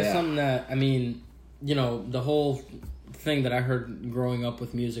crazy. And that's something that, the whole thing that I heard growing up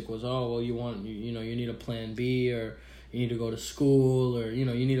with music was, oh, well, you need a plan B, or you need to go to school, or, you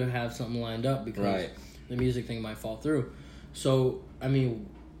need to have something lined up because the music thing might fall through. So,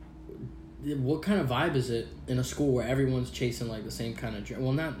 what kind of vibe is it in a school where everyone's chasing the same kind of dream?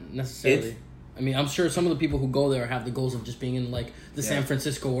 Well, not necessarily. I'm sure some of the people who go there have the goals of just being in the San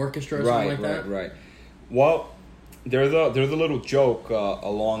Francisco Orchestra or something like that. Right. Well, there's a little joke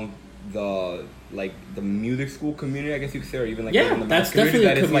along the music school community, I guess you could say, or even in the that's definitely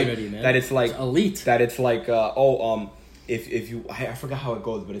a community, man. That it's elite. That it's if you, I forgot how it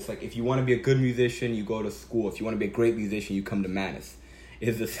goes, but it's if you want to be a good musician, you go to school. If you want to be a great musician, you come to Mannes.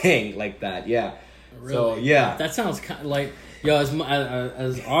 Is the saying like that? Yeah. Really? So yeah, that sounds kind of like,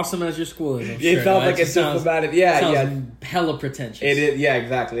 as awesome as your school is. It sounds like it's just about it. Yeah, sounds hella pretentious. It is. Yeah,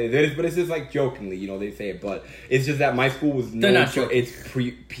 exactly. It is, but it's just jokingly, they say it. But it's just that my school was its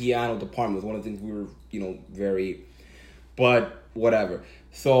piano department was one of the things we were, very. But whatever.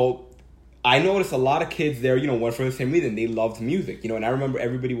 So I noticed a lot of kids there, went for the same reason. They loved music, and I remember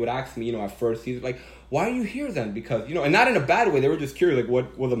everybody would ask me, at first, he's like, why are you here then? Because, and not in a bad way. They were just curious,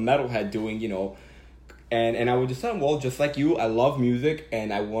 what was a metalhead doing, And I would just tell them, well, just like you, I love music,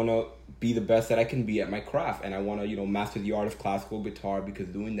 and I want to be the best that I can be at my craft. And I want to, master the art of classical guitar, because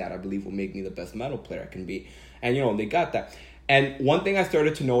doing that, I believe, will make me the best metal player I can be. And, they got that. And one thing I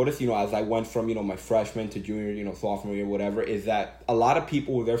started to notice, as I went from, my freshman to junior, sophomore year, whatever, is that a lot of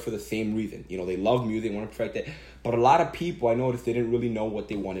people were there for the same reason. They love music, want to perfect it. But a lot of people, I noticed, they didn't really know what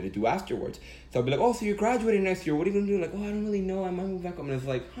they wanted to do afterwards. So I'd be like, oh, so you're graduating next year. What are you going to do? Like, oh, I don't really know. I might move back up. And it's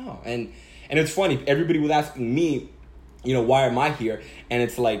like, huh. And it's funny. Everybody was asking me, why am I here? And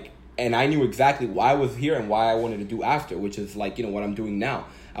it's and I knew exactly why I was here and why I wanted to do after, which is what I'm doing now.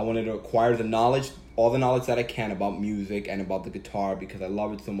 I wanted to acquire the knowledge, all the knowledge that I can about music and about the guitar, because I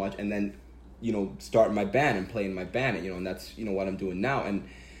love it so much. And then, start my band and play in my band. And, that's, what I'm doing now.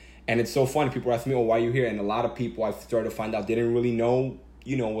 And it's so funny. People ask me, oh, why are you here? And a lot of people, I've started to find out, they didn't really know,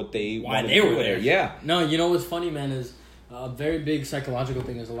 what they why they were there. Yeah. No, what's funny, man, is a very big psychological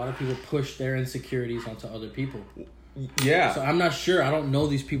thing is a lot of people push their insecurities onto other people. Yeah. So I'm not sure. I don't know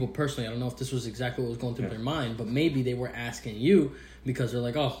these people personally. I don't know if this was exactly what was going through their mind, but maybe they were asking you because they're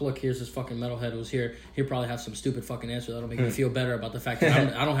like, oh, look, here's this fucking metalhead who's here. He'll probably have some stupid fucking answer that'll make me feel better about the fact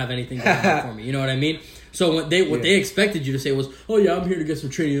that I don't have anything going for me. You know what I mean? So what they expected you to say was, oh yeah, I'm here to get some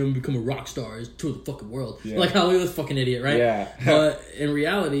training and become a rock star, tour the fucking world. Yeah. Like, how this fucking idiot, right? Yeah. But in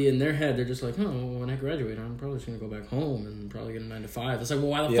reality, in their head, they're just like, oh, well, when I graduate, I'm probably just gonna go back home and probably get a 9 to 5. It's like, well,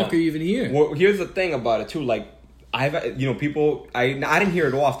 why the fuck are you even here? Well, here's the thing about it too, I've, people, I didn't hear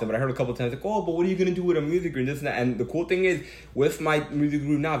it often, but I heard a couple of times, oh, but what are you going to do with a music group and this and that? And the cool thing is, with my music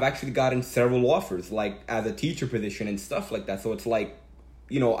group now, I've actually gotten several offers, as a teacher position and stuff like that. So it's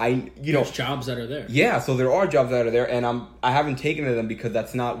there's jobs that are there. Yeah, so there are jobs that are there, and I haven't taken to them because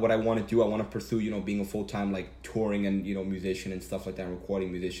that's not what I want to do. I want to pursue, being a full-time, touring and, musician and stuff like that, and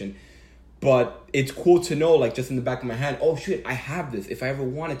recording musician. But it's cool to know, just in the back of my hand, oh shit, I have this. If I ever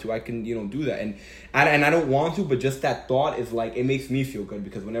wanted to, I can, do that. And I don't want to, but just that thought is it makes me feel good,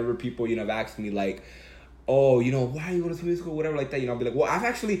 because whenever people, have asked me oh, why are you going to music school, whatever like that, I'll be like, well, I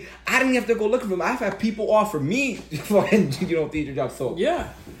didn't have to go looking for them. I've had people offer me fucking, teacher jobs. So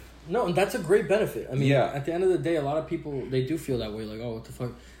yeah. No, and that's a great benefit. I mean, at the end of the day, a lot of people, they do feel that way. Like, oh, what the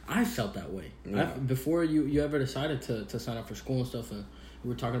fuck? I felt that way. Yeah. Before you ever decided to sign up for school and stuff, and we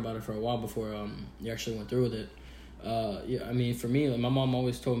were talking about it for a while before you actually went through with it. I mean, for me, my mom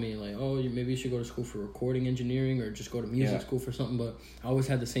always told me, oh, maybe you should go to school for recording engineering or just go to music school for something. But I always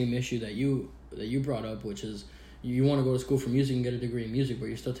had the same issue that you brought up, which is, You want to go to school for music and get a degree in music, but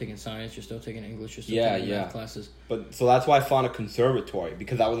you're still taking science, you're still taking English, you're still taking math classes. But so that's why I found a conservatory,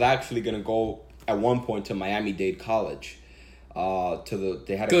 because I was actually gonna go at one point to Miami-Dade College.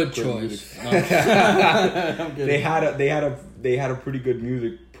 They had a good choice. No. They had a pretty good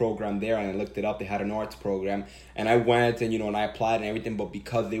music program there, and I looked it up. They had an arts program, and I went and and I applied and everything. But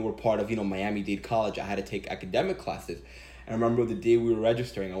because they were part of Miami-Dade College, I had to take academic classes. And I remember the day we were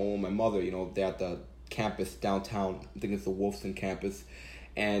registering, I went with my mother. They're at the campus downtown. I think it's the Wolfson campus.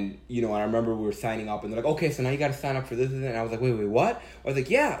 And, I remember we were signing up, and they're like, okay, so now you got to sign up for this and that. And I was like, wait, what? I was like,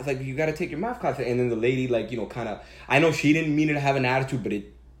 yeah. I was like, you got to take your math class. And then the lady, kind of, I know she didn't mean it to have an attitude, but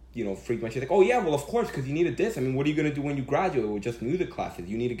it, freaked me out. She's like, oh, yeah, well, of course, because you needed this. I mean, what are you going to do when you graduate with just music classes?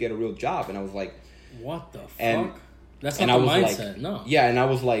 You need to get a real job. And I was like, what the fuck? That's not the mindset, no. Yeah, and I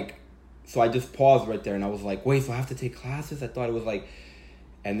was like, so I just paused right there, and I was like, wait, so I have to take classes? I thought it was like,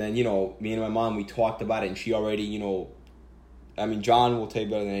 and then, me and my mom, we talked about it, and she already, I mean, John will tell you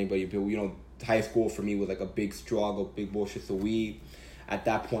better than anybody, but, high school for me was, like, a big struggle, big bullshit, so we, at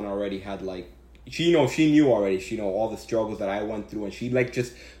that point, already had, like, she knew already, all the struggles that I went through, and she, like,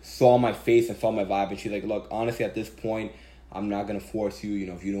 just saw my face and saw my vibe, and she's like, look, honestly, at this point, I'm not gonna force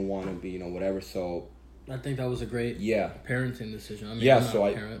you, if you don't want to be, whatever, so... I think that was a great parenting decision. I mean, yeah, I'm not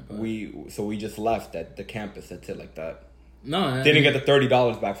a parent, but... we just left at the campus, that's it, like that. No, didn't get the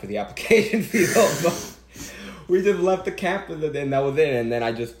 $30 back for the application fee, though, but... We just left the campus, and that was it. And then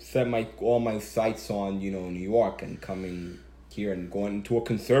I just set all my sights on, New York, and coming here and going to a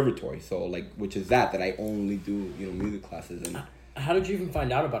conservatory. So, which is that I only do, music classes. And how did you even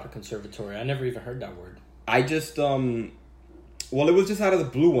find out about a conservatory? I never even heard that word. I just, well, it was just out of the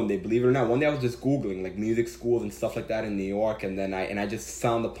blue one day, believe it or not. One day I was just Googling, music schools and stuff like that in New York, and then I just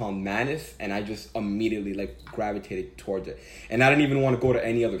found upon Mannes, and I just immediately, gravitated towards it. And I didn't even want to go to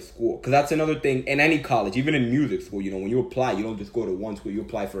any other school, because that's another thing, in any college, even in music school, when you apply, you don't just go to one school, you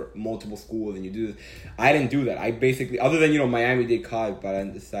apply for multiple schools, and you do this. I didn't do that. I basically, other than, Miami-Dade College, but I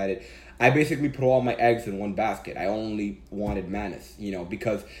decided... I basically put all my eggs in one basket. I only wanted Mannes,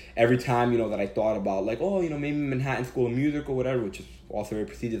 because every time, that I thought about, maybe Manhattan School of Music or whatever, which is also very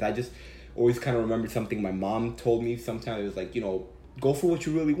prestigious, I just always kind of remembered something my mom told me sometimes. It was like, go for what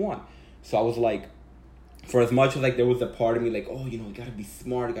you really want. So I was like, for as much as, there was a part of me, you gotta be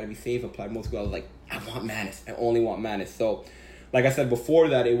smart, you gotta be safe, apply to most schools, I was like, I want Mannes. I only want Mannes. So, like I said before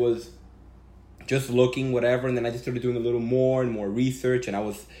that, it was just looking, whatever, and then I just started doing a little more and more research, and I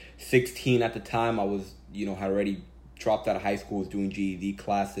was 16 at the time. I was, had already dropped out of high school, was doing GED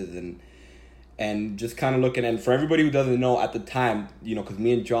classes, and just kind of looking. And for everybody who doesn't know, at the time, because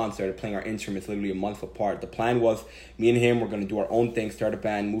me and John started playing our instruments literally a month apart. The plan was me and him were going to do our own thing, start a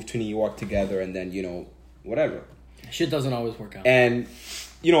band, move to New York together, and then, whatever. Shit doesn't always work out. And,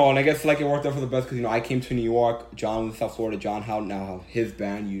 and I guess, it worked out for the best because, I came to New York. John was in South Florida. John Howard, now his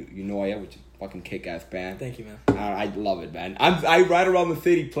band, which is fucking kick-ass band. Thank you, man. I love it, man. I ride around the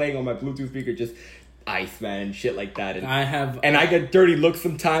city playing on my Bluetooth speaker, just ice, man, and shit like that. And I get dirty looks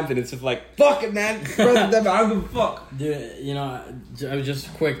sometimes, and it's just like, fuck it, man. I don't give a fuck. Dude, I was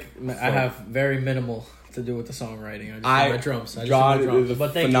just quick. I have very minimal to do with the songwriting. I just do my drums. John is a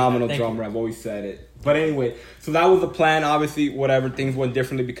phenomenal drummer. I've always said it. But anyway, so that was the plan. Obviously, whatever, things went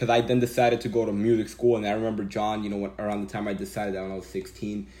differently because I then decided to go to music school. And I remember John, around the time I decided that when I was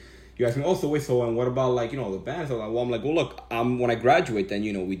 16, you asked me, oh, so wait, so and what about, the bands? I'm like, well, look, when I graduate, then,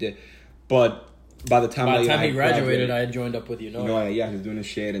 we did. But by the time he graduated, I had joined up with Unoya. Yeah, he was doing his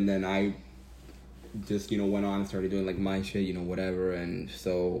shit, and then I just, went on and started doing, my shit, whatever, and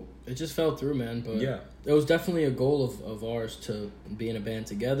so... It just fell through, man, but yeah. It was definitely a goal of ours to be in a band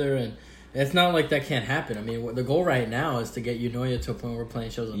together, and it's not like that can't happen. I mean, the goal right now is to get Unoya to a point where we're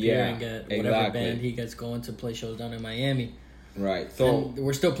playing shows up here and get whatever band he gets going to play shows down in Miami. Right, so... And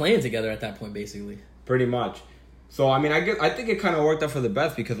we're still playing together at that point, basically. Pretty much. So, I mean, I think it kind of worked out for the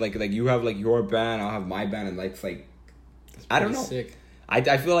best because, you have, your band, I'll have my band, and, I don't know. Sick.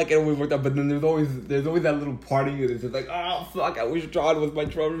 I feel like it always worked out, but then there's always that little part of you that's just like, oh, fuck, I wish John was my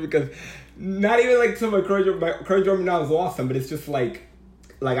drummer because not even, so my current drummer now is awesome, but it's just, I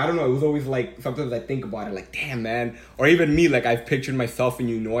don't know, it was always, sometimes I think about it, damn, man. Or even me, I've pictured myself in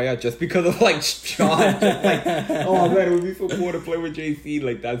Unoya just because of, John. Just, oh, man, it would be so cool to play with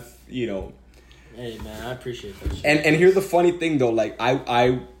JC. That's, Hey, man, I appreciate that shit. And here's the funny thing, though.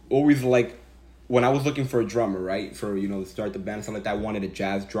 I always, when I was looking for a drummer, right, for, to start the band and stuff like that, I wanted a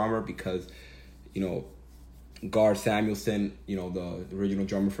jazz drummer because, Gar Samuelson, the original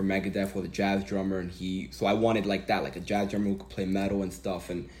drummer for Megadeth, was a jazz drummer, and so I wanted that, a jazz drummer who could play metal and stuff,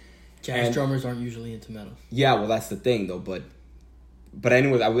 and drummers aren't usually into metal. Yeah, well, that's the thing, though, but but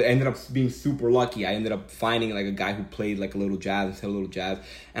anyways, ended up being super lucky. I ended up finding like a guy who played like a little jazz,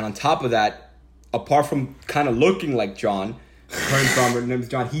 and on top of that, apart from kind of looking like John, current drummer, his name is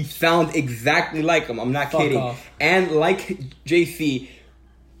John, he sounds exactly like him. I'm not kidding. Off. And like JC,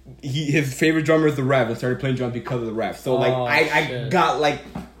 his favorite drummer is the Rev, and started playing drums because of the Rev. So like I got like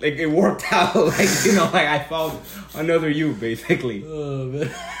it worked out. Like, you know, like I found another you basically. Oh, man.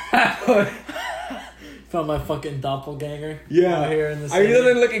 Found my fucking doppelganger. Yeah, out here in the I mean, he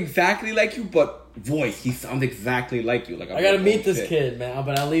doesn't look exactly like you, but voice, he sounds exactly like you. Like I gotta meet this kid, man.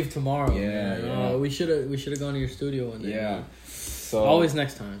 But I leave tomorrow. Yeah. We should have gone to your studio one day. Yeah. Man. So always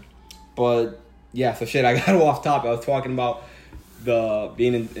next time. But yeah, so shit, I got off topic. I was talking about the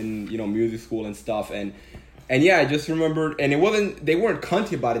being in you know, music school and stuff, and yeah, I just remembered, and they weren't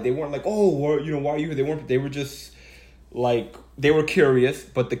cunty about it. They weren't like, oh, why are you here? They were just like, they were curious.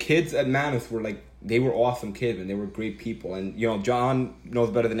 But the kids at Manus were like, they were awesome kids, and they were great people. And, you know, John knows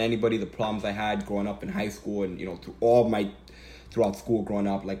better than anybody the problems I had growing up in high school, and, you know, throughout school growing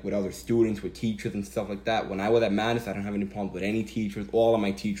up, like with other students, with teachers and stuff like that. When I was at Manus, I didn't have any problems with any teachers. All of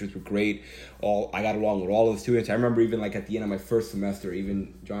my teachers were great. I got along with all of the students. I remember even like at the end of my first semester,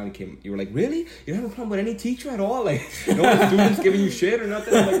 even John you were like, really? You don't have a problem with any teacher at all? Like, no one students giving you shit or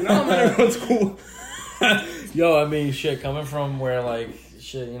nothing? I'm like, no, man, everyone's cool. Yo, I mean, shit, coming from where, like,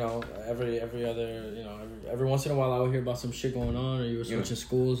 shit, you know, every other, you know, every once in a while I would hear about some shit going on, or you were switching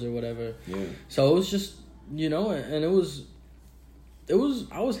schools or whatever. Yeah. So it was just, you know, and it was,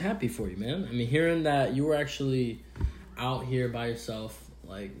 I was happy for you, man. I mean, hearing that you were actually out here by yourself,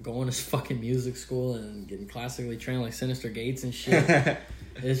 like, going to fucking music school and getting classically trained like Sinister Gates and shit.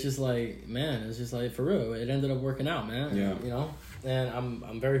 It's just like, man, it's just like, for real, it ended up working out, man. Yeah. You know? And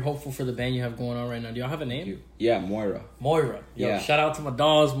I'm very hopeful for the band you have going on right now. Do y'all have a name? Yeah, Moira. Yo, yeah. Shout out to my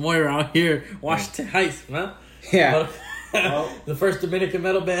dogs, Moira, out here, Washington Heights, man. Yeah. The first Dominican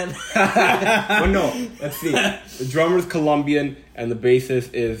metal band. Well, no, let's see. The drummer's Colombian and the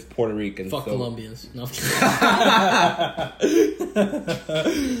bassist is Puerto Rican. Fuck Colombians. No.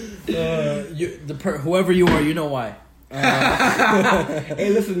 Whoever you are, you know why. Hey,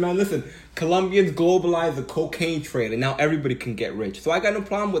 listen, man, listen. Colombians globalized the cocaine trade, and now everybody can get rich. So I got no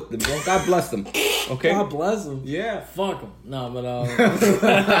problem with them, bro. God bless them. Okay? God bless them. Yeah. Fuck them. No, but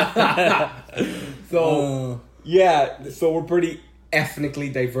so yeah, so we're pretty ethnically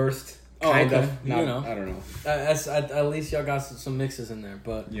diverse, kind of. Not, you know, I don't know. At least y'all got some mixes in there,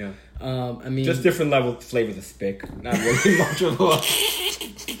 but yeah. I mean, just different flavors of spick. Not really much of a.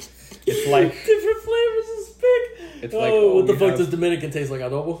 It's like different flavors of spick. It's like, what the fuck does Dominican taste like?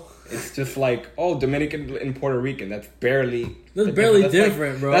 Adobo? It's just like, Dominican and Puerto Rican. That's barely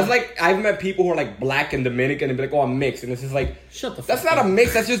different, like, bro. That's like, I've met people who are like black and Dominican and be like, I'm mixed, and it's just like, shut the fuck that's not a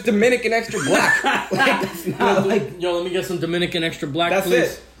mix. That's just Dominican extra black. Like, that's not like, yo, let me get some Dominican extra black. That's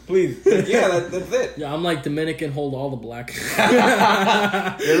please. it. Please. Yeah, that's it. Yeah, I'm like Dominican, hold all the black.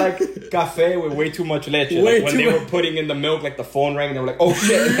 You're like cafe with way too much leche. Like when they were putting in the milk, like the phone rang, and they were like, oh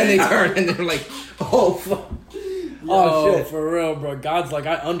shit, and then they turned and they're like, oh fuck. Oh shit. For real, bro. God's like,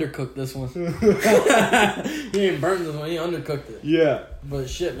 I undercooked this one. He ain't burnt this one, he undercooked it. Yeah. But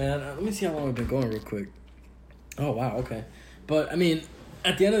shit, man. Let me see how long we've been going real quick. Oh wow, okay. But I mean,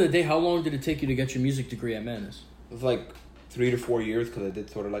 at the end of the day, how long did it take you to get your music degree at Manus? It was like 3 to 4 years, because I did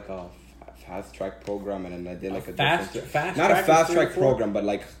sort of like a fast track program, and then I did like a fast not a fast track program, but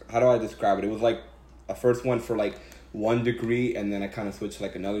like, how do I describe it? It was like a first one for like 1 degree, and then I kind of switched to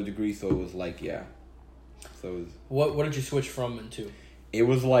like another degree, so it was like, yeah. So it was, what did you switch from and to? It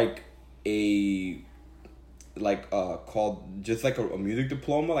was like called just like a music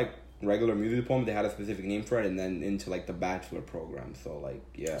diploma, like regular music diploma. They had a specific name for it, and then into like the bachelor program. So like,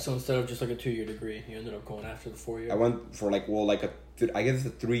 yeah. So instead of just like a 2-year degree, you ended up going after the 4-year. I went for like, I guess it's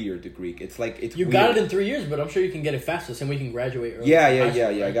a 3-year degree. It's like, it's you weird. Got it in 3 years, but I'm sure you can get it faster, and we can graduate early. Yeah.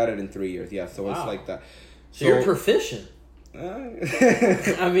 Right? I got it in 3 years. Yeah, so wow. It's like that. So you're proficient.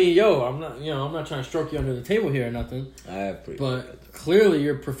 I mean, yo, I'm not trying to stroke you under the table here or nothing. But clearly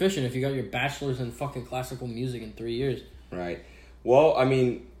you're proficient if you got your bachelor's in fucking classical music in 3 years. Right. Well, I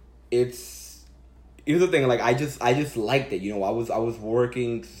mean, here's the thing, like, I just liked it, you know. I was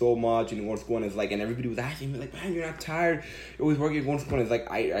working so much and going to school, and it's like, and everybody was asking me like, man, you're not tired, you're always working, going to school, and it's like,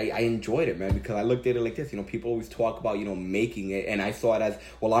 I enjoyed it, man, because I looked at it like this, you know. People always talk about, you know, making it, and I saw it as,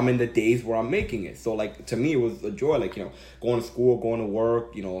 well, I'm in the days where I'm making it. So like, to me, it was a joy, like, you know, going to school, going to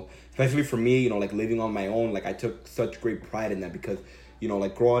work, you know, especially for me, you know, like living on my own. Like, I took such great pride in that, because, you know,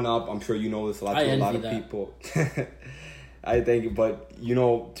 like, growing up, I'm sure you know this, a lot of people. I think, but, you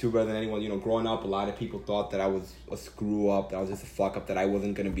know, too better than anyone, you know, growing up, a lot of people thought that I was a screw up, that I was just a fuck up, that I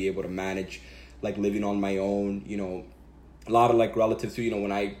wasn't going to be able to manage, like, living on my own, you know, a lot of like relatives too. You know,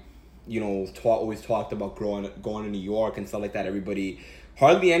 when I, always talked about going to New York and stuff like that.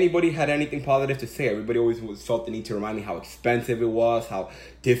 Hardly anybody had anything positive to say. Everybody always felt the need to remind me how expensive it was, how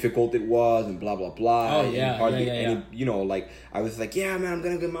difficult it was, and blah, blah, blah. Oh, yeah, any, like, I was like, yeah, man, I'm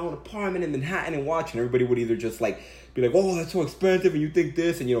going to get my own apartment in Manhattan and watch. And everybody would either just, like, be like, oh, that's so expensive, and you think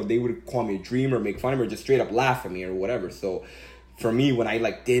this. And, they would call me a dreamer, make fun of me, or just straight up laugh at me or whatever. So, for me, when I,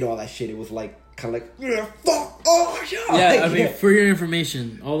 like, did all that shit, it was, like, kind of like, yeah, fuck, oh, yeah. Yeah, I mean, for your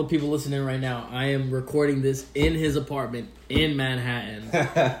information, all the people listening right now, I am recording this in his apartment in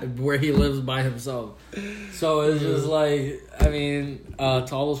Manhattan, where he lives by himself. So it's just like, I mean, to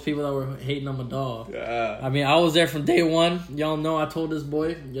all those people that were hating on my dog. Yeah. I mean, I was there from day one. Y'all know I told this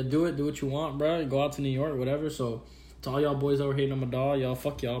boy, you do what you want, bro. You go out to New York, whatever. So to all y'all boys that were hating on my dog, y'all,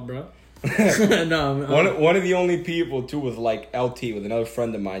 fuck y'all, bro. No, one of the only people too was like LT, with another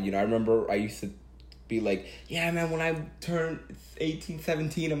friend of mine. I remember I used to be like, yeah, man, when I turn 18,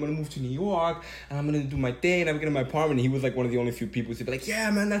 17, I'm gonna move to New York and I'm gonna do my thing and I'm gonna get my apartment. And he was like one of the only few people who'd be like,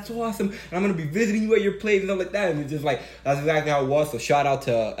 yeah, man, that's awesome, and I'm gonna be visiting you at your place and stuff like that. And it's just like, that's exactly how it was. So shout out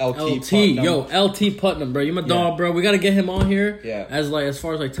to LT Putnam. Yo, LT Putnam, bro, you my dog, bro. We gotta get him on here. Yeah. As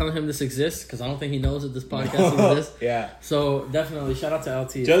far as like telling him this exists, because I don't think he knows that this podcast exists. Yeah. So definitely shout out to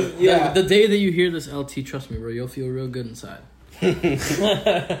LT. The day that you hear this, LT, trust me, bro, you'll feel real good inside.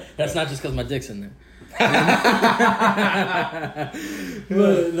 That's not just because my dick's in there. But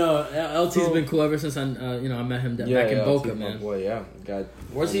no, LT's been cool ever since I met him back in Boca, man. Boy, yeah.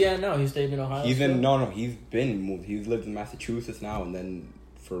 Where's he at now? He stayed in Ohio. He's been moved. He's lived in Massachusetts now, and then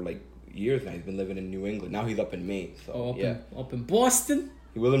for like years now he's been living in New England. Now he's up in Maine. So up in Boston.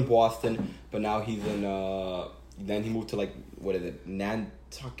 He was in Boston, but now he's in. Then he moved to like, what is it,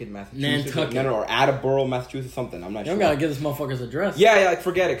 Nantucket, Massachusetts? Or Attleboro, Massachusetts, something. I'm not sure. You gotta give this motherfucker's address. Yeah, like,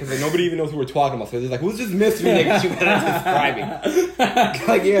 forget it, because like, nobody even knows who we're talking about. So they're like, who's this mystery nigga you gotta describing?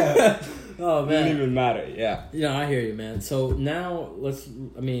 Like, yeah. Oh, man. It doesn't even matter, yeah. Yeah, I hear you, man. So now,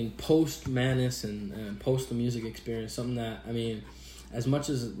 post Manus and post the music experience, something that, as much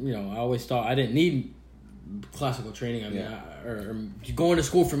as, I always thought I didn't need classical training, or going to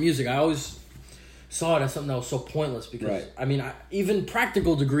school for music, I always saw it as something that was so pointless because, even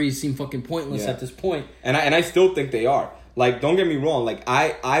practical degrees seem fucking pointless at this point. And I still think they are. Like, don't get me wrong. Like,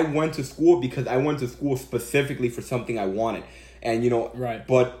 I went to school because I went to school specifically for something I wanted. And, right.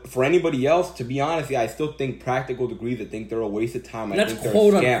 But for anybody else, to be honest, I still think practical degrees, I think they're a waste of time. That's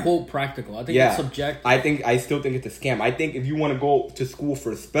quote-unquote practical. I think that's subjective. I still think it's a scam. I think if you want to go to school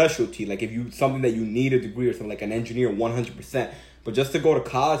for a specialty, like if something that you need a degree or something, like an engineer, 100%. But just to go to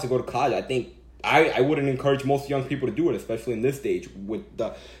college, I think I wouldn't encourage most young people to do it, especially in this stage with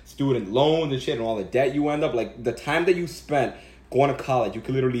the student loans and shit and all the debt you end up. Like, the time that you spent going to college, you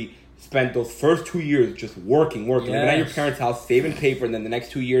could literally spend those first 2 years just working, living at your parents' house, saving paper, and then the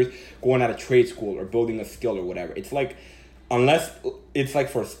next 2 years going out of trade school or building a skill or whatever. It's like, unless it's like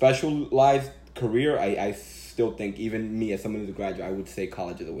for a specialized career, I still think, even me as someone who's a graduate, I would say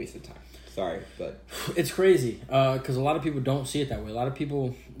college is a waste of time. Sorry, but it's crazy because a lot of people don't see it that way. A lot of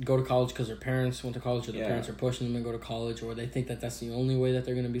people go to college because their parents went to college, or their parents are pushing them to go to college, or they think that that's the only way that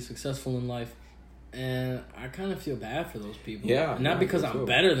they're going to be successful in life. And I kind of feel bad for those people. Yeah, not because I'm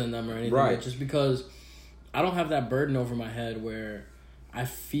better than them or anything, but just because I don't have that burden over my head where I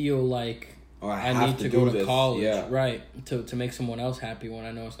feel like I need to go to college, right, to make someone else happy when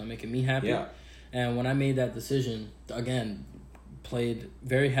I know it's not making me happy. Yeah. And when I made that decision, again, played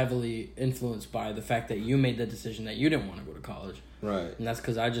very heavily influenced by the fact that you made the decision that you didn't want to go to college. Right. And that's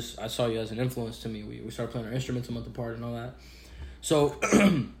because I saw you as an influence to me. We started playing our instruments a month apart and all that. So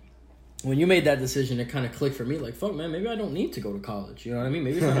when you made that decision, it kind of clicked for me. Like, fuck, man, maybe I don't need to go to college. You know what I mean?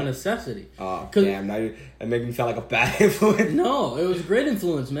 Maybe it's not a necessity. Oh, damn. Now that makes me sound like a bad influence. No, it was a great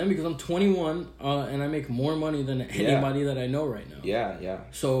influence, man, because I'm 21 and I make more money than anybody that I know right now. Yeah.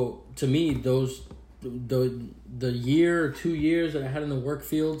 So to me, the year or 2 years that I had in the work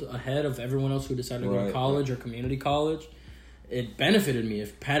field ahead of everyone else who decided to go to college or community college, it benefited me.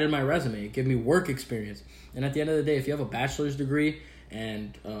 It padded my resume. It gave me work experience. And at the end of the day, if you have a bachelor's degree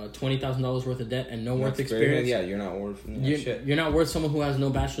and $20,000 worth of debt and no work experience, you're not worth shit. You're not worth someone who has no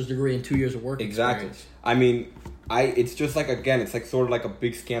bachelor's degree and 2 years of work experience. It's just like, again, it's like sort of like a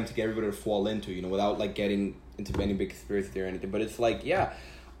big scam to get everybody to fall into, without like getting into any big experience there or anything. But it's like,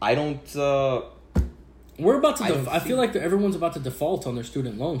 I don't. We're about to. I feel like everyone's about to default on their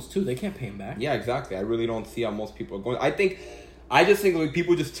student loans too. They can't pay them back. Yeah, exactly. I really don't see how most people are going. I just think like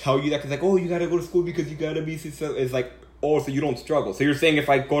people just tell you that because like, oh, you gotta go to school because you gotta be successful. It's like, oh, so you don't struggle. So you're saying if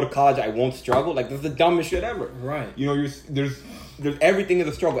I go to college, I won't struggle? Like, this is the dumbest shit ever. Right. There's there's everything is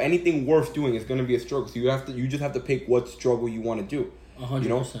a struggle. Anything worth doing is going to be a struggle. So you just have to pick what struggle you want to do. 100%. You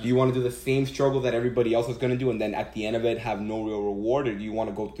know, do you want to do the same struggle that everybody else is going to do, and then at the end of it have no real reward, or do you want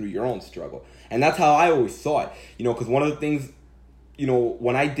to go through your own struggle? And that's how I always saw it. You know, because one of the things, you know,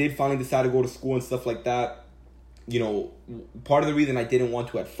 when I did finally decide to go to school and stuff like that, you know, part of the reason I didn't want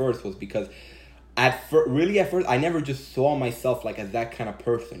to at first was because at first I never just saw myself like as that kind of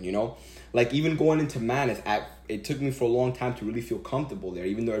person, you know. Like, even going into Manus, it took me for a long time to really feel comfortable there,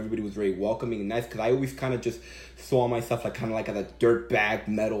 even though everybody was very welcoming and nice, because I always kind of just saw myself like kind of like as a dirtbag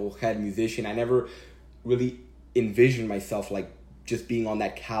metalhead musician. I never really envisioned myself like just being on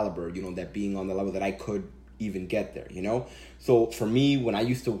that caliber, you know, that being on the level that I could even get there, you know? So for me, when I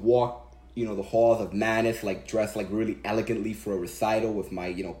used to walk, you know, the halls of Manus, like dressed like really elegantly for a recital with my,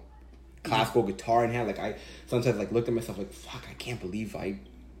 you know, classical guitar in hand, like I sometimes like looked at myself like, fuck, I can't believe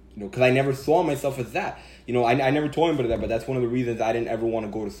you know, because I never saw myself as that. You know, I never told anybody that, but that's one of the reasons I didn't ever want to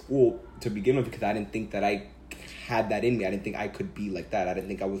go to school to begin with, because I didn't think that I had that in me. I didn't think I could be like that. I didn't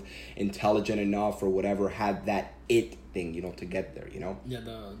think I was intelligent enough or whatever, had that it thing, you know, to get there, you know? Yeah,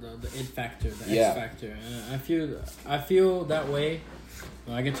 the it factor, the X factor. And I feel that way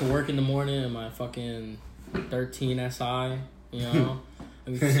when I get to work in the morning in my fucking 13 SI, you know?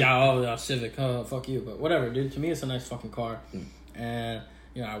 Civic, fuck you, but whatever, dude. To me, it's a nice fucking car. And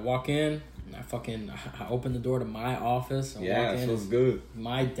you know, I walk in, and I open the door to my office. Walk in, it feels good.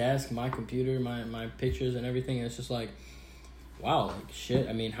 My desk, my computer, my pictures and everything. And it's just like, wow, like shit.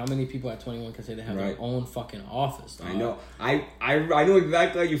 I mean, how many people at 21 can say they have their own fucking office? Dog? I know. I know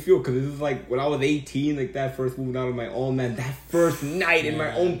exactly how you feel, because this is like when I was 18, like that first moving out on my own, man. That first night in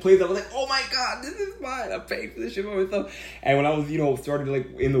my own place, I was like, oh my god, this is mine. I'm paying for this shit by myself. And when I was, you know, started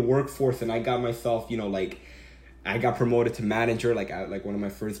like in the workforce, and I got myself, you know, like, I got promoted to manager, like one of my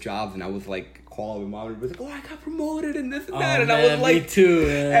first jobs, and I was like calling my mom and was like, "Oh, I got promoted and this and that," and man, I was like, "Me too."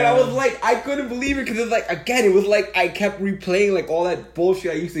 Yeah. And I was like, I couldn't believe it, because it's like, again, it was like I kept replaying like all that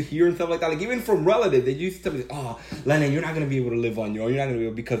bullshit I used to hear and stuff like that. Like, even from relatives, they used to tell me, "Oh, Lennon, you're not gonna be able to live on your own. You're not gonna be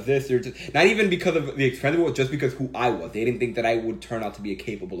able because this. You're just not even because of the expense, it was just because who I was. They didn't think that I would turn out to be a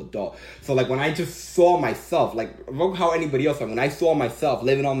capable adult. So like when I just saw myself, like look how anybody else, like when I saw myself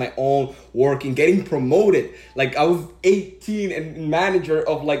living on my own, working, getting promoted, like I was 18 and manager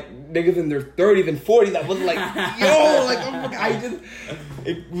of like niggas in their 30s and 40s. I was like, yo, like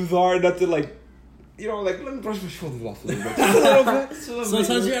it was hard not to like, you know, like let me brush my shoulders off a little bit.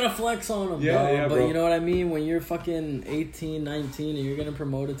 Sometimes you gotta flex on them, but bro. You know what I mean? When you're fucking 18, 19 and you're getting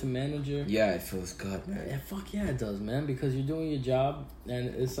promoted to manager. Yeah, it feels good, man. Yeah, fuck yeah, it does, man. Because you're doing your job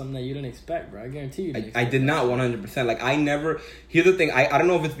and it's something that you didn't expect, bro. I guarantee you. I did not 100%. Like I never. Here's the thing. I don't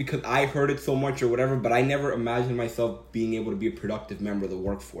know if it's because I heard it so much or whatever, but I never imagined myself being able to be a productive member of the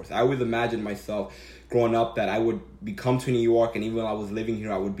workforce. I always imagined myself growing up that I would come to New York, and even when I was living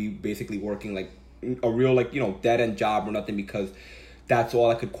here, I would be basically working like a real, like, you know, dead-end job or nothing, because that's all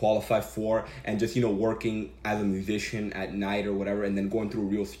I could qualify for, and just, you know, working as a musician at night or whatever, and then going through a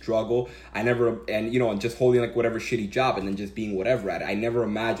real struggle. I never, and, you know, and just holding like whatever shitty job and then just being whatever at it. I never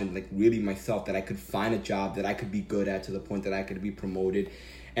imagined like really myself that I could find a job that I could be good at to the point that I could be promoted.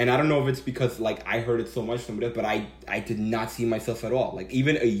 And I don't know if it's because like I heard it so much from it, but I did not see myself at all. Like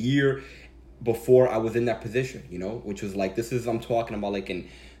even a year before I was in that position, you know, which was like, I'm talking about like in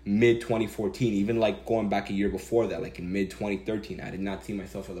mid 2014, even like going back a year before that, like in mid 2013, I did not see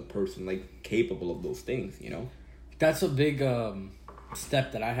myself as a person like capable of those things, you know? That's a big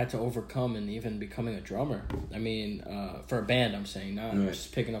step that I had to overcome in even becoming a drummer. I mean, for a band, I'm saying, not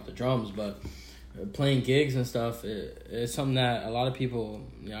just picking up the drums, but playing gigs and stuff. It's something that a lot of people,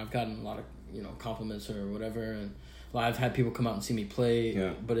 you know, I've gotten a lot of, you know, compliments or whatever, and I've had people come out and see me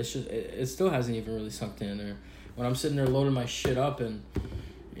play, but it's just, it still hasn't even really sunk in. Or when I'm sitting there loading my shit up, and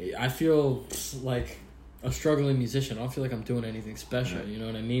I feel like a struggling musician. I don't feel like I'm doing anything special, you know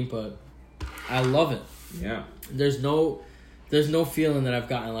what I mean? But I love it. Yeah. There's no feeling that I've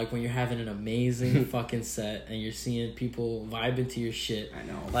gotten like when you're having an amazing fucking set and you're seeing people vibing to your shit. I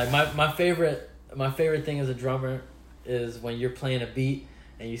know. Like my favorite thing as a drummer is when you're playing a beat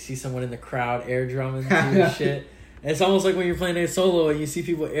and you see someone in the crowd air drumming to your shit. It's almost like when you're playing a solo and you see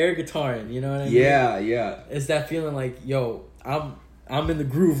people air guitaring, you know what I mean? Yeah. It's that feeling like, yo, I'm in the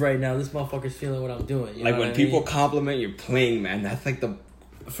groove right now. This motherfucker's feeling what I'm doing. You like know when people compliment your playing, man, that's like the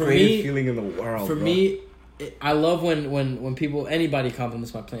greatest feeling in the world. For me, I love when people, anybody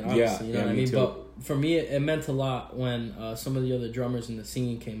compliments my playing, obviously, you know what I mean? Too. But for me, it meant a lot when some of the other drummers in the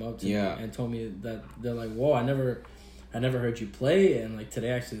scene came up to me and told me that they're like, whoa, I never heard you play, and like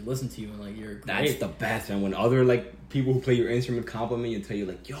today I actually listened to you, and like you're great. That's the best, man. When other like people who play your instrument compliment you and tell you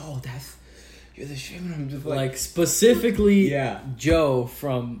like, yo, you're the shit. I'm just like specifically yeah. Joe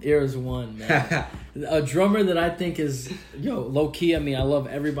from Ears One, man. A drummer that I think is low key. I mean, I love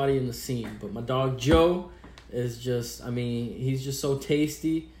everybody in the scene, but my dog Joe is just. I mean, he's just so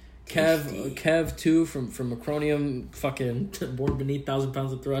tasty. Kev too from Acronium, fucking Born Beneath, 1,000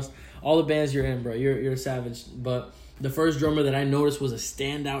 Pounds of Thrust. All the bands you're in, bro. You're a savage. But the first drummer that I noticed was a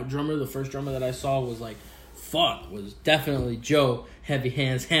standout drummer. The first drummer that I saw was was definitely Joe Heavy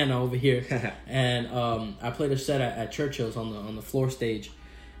Hands Hannah over here. And I played a set at Churchill's on the floor stage,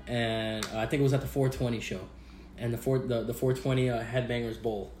 and I think it was at the 420 show, and the 420 Headbangers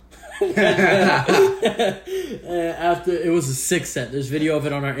Bowl. After it was a 6 set. There's video of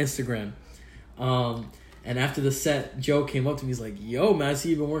it on our Instagram. And after the set, Joe came up to me. He's like, "Yo, man, I see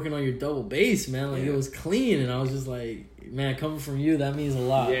you've been working on your double bass, man. Like it was clean." And I was just like, "Man, coming from you, that means a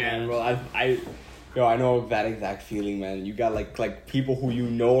lot." Yeah, man. bro. I know that exact feeling, man. You got like people who you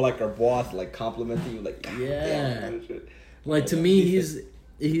know, like our boss, like complimenting you, like Like to me, he's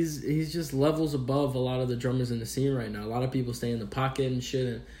just levels above a lot of the drummers in the scene right now. A lot of people stay in the pocket and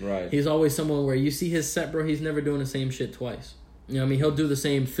shit, and he's always someone where you see his set, bro. He's never doing the same shit twice. You know what I mean? He'll do the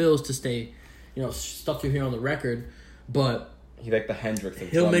same fills to stay, stuff you hear on the record, but he's like the Hendrix.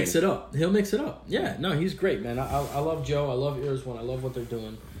 He'll mix it up. Yeah, no, he's great, man. I love Joe. I love Ears One. I love what they're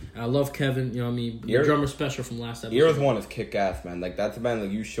doing. And I love Kevin. The drummer special from last episode. Ears One is kick ass, man. Like that's a band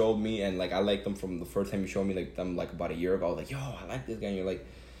like you showed me, and like I liked them from the first time you showed me like them like about a year ago. I was like, yo, I like this guy. And you're like,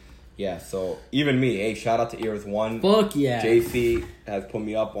 yeah. So even me, hey, shout out to Ears One. Fuck yeah. JC has put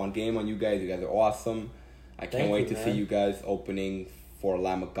me up on game on you guys. You guys are awesome. I can't wait to see you guys opening for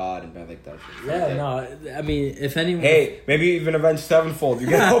Lamb of God and like that. Yeah, no, I mean, if anyone... Hey, maybe even Avenged Sevenfold. You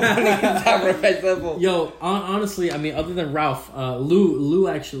get opening time for Avenged Sevenfold. Yo, honestly, I mean, other than Ralph, Lou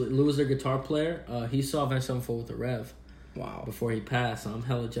is their guitar player. He saw Avenged Sevenfold with the Rev. Wow. Before he passed, so I'm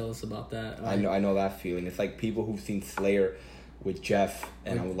hella jealous about that. I know that feeling. It's like people who've seen Slayer with Jeff,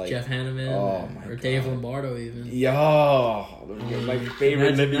 and I was like... Jeff Hanneman, or God. Dave Lombardo even. Yo, my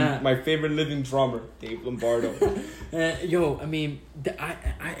favorite living drummer, Dave Lombardo. I mean,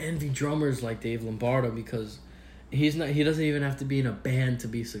 I envy drummers like Dave Lombardo because he doesn't even have to be in a band to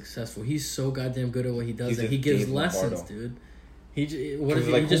be successful. He's so goddamn good at what he does that he gives Dave lessons, Lombardo.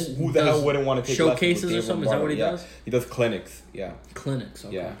 Dude. Who the hell wouldn't want to take showcases or something? Is that what he does? He does clinics. Yeah. Clinics.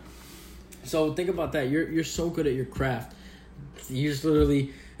 Okay. Yeah. So think about that. You're so good at your craft. You're just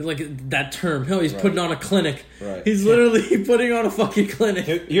literally like that term. Hell, he's putting on a clinic. Right. He's literally putting on a fucking clinic.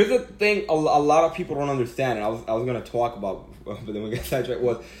 Here's the thing: a lot of people don't understand, and I was gonna talk about, but then we got sidetracked.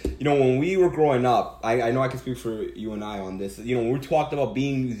 Was when we were growing up, I know I can speak for you and I on this. When we talked about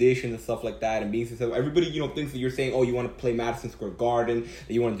being musicians and stuff like that, and being successful, everybody thinks that you're saying, oh, you want to play Madison Square Garden,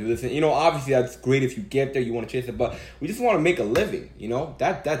 that you want to do this, and obviously that's great if you get there, you want to chase it, but we just want to make a living.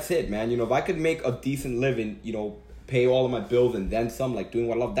 That's it, man. If I could make a decent living, pay all of my bills and then some, like doing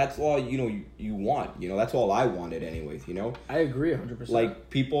what I love. That's all you want. That's all I wanted, anyways. I agree 100%. Like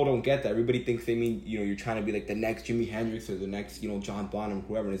people don't get that. Everybody thinks they mean you're trying to be like the next Jimi Hendrix or the next John Bonham,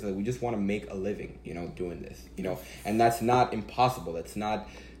 whoever. And it's like we just want to make a living, doing this, and that's not impossible. That's not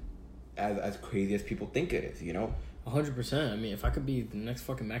as crazy as people think it is, 100%. I mean, if I could be the next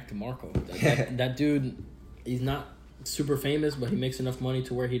fucking Mac DeMarco, that dude, he's not super famous, but he makes enough money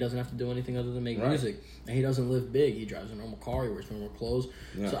to where he doesn't have to do anything other than make music, and he doesn't live big. He drives a normal car, he wears normal clothes.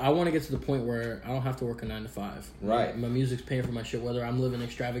 So I want to get to the point where I don't have to work a 9 to 5. Right. My music's paying for my shit, whether I'm living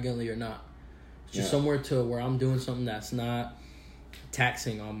extravagantly or not. It's just somewhere to where I'm doing something that's not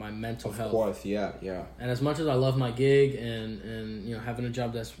taxing on my mental health. Of course, yeah. And as much as I love my gig and having a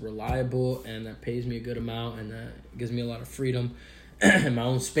job that's reliable and that pays me a good amount and that gives me a lot of freedom and my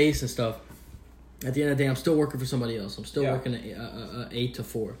own space and stuff, at the end of the day, I'm still working for somebody else. I'm still working a 8 to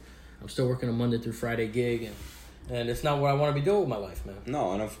 4. I'm still working a Monday through Friday gig, and it's not what I want to be doing with my life, man.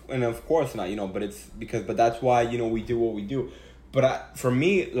 No, and of course not. But that's why we do what we do. But for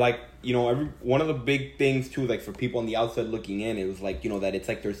me, like one of the big things too, like for people on the outside looking in, it was like that it's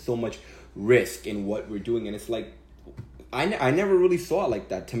like there's so much risk in what we're doing, and it's like. I never really saw it like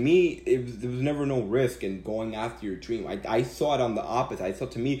that. To me, there was never no risk in going after your dream. I saw it on the opposite. I saw,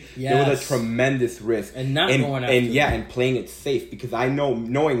 to me, there was a tremendous risk. And not going after it. And playing it safe. Because I know,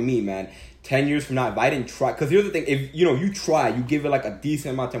 knowing me, man, 10 years from now, if I didn't try... Because here's the thing. If, you try, you give it like a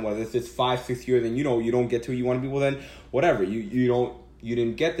decent amount of time, whether it's just 5-6 years, and, you don't get to where you want to be, well, then, whatever. You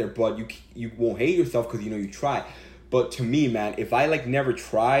didn't get there, but you won't hate yourself because, you try. But to me, man, if I, never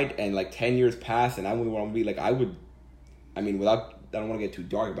tried and, 10 years passed and I would want to be, I would... I mean, I don't want to get too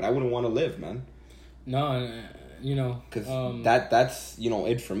dark, but I wouldn't want to live, man. No, because that's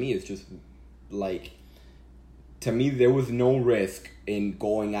it for me. It's just to me, there was no risk in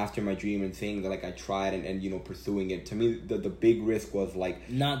going after my dream and saying that, like, I tried and you know, pursuing it. To me, the big risk was, like...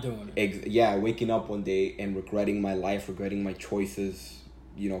 Not doing it. Waking up one day and regretting my life, regretting my choices,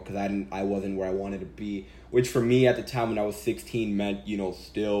 you know, because I wasn't where I wanted to be. Which, for me, at the time when I was 16, meant, you know,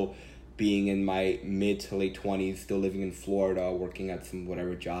 still being in my mid to late 20s, still living in Florida, working at some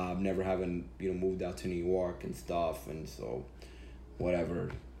whatever job, never having, you know, moved out to New York and stuff, and so,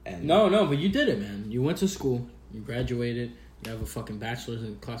 whatever. And No, but you did it, man. You went to school, you graduated, you have a fucking bachelor's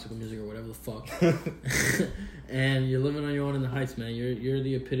in classical music or whatever the fuck, and you're living on your own in the Heights, man. You're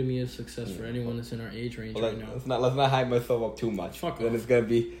the epitome of success for anyone that's in our age range right now. Let's not hype myself up too much. Fuck then off. it's gonna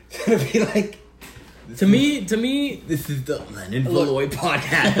be like... To me, This is the Leonard Valoy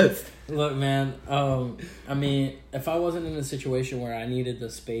podcast. Look, man, I mean, if I wasn't in a situation where I needed the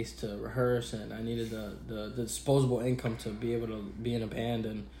space to rehearse and I needed the disposable income to be able to be in a band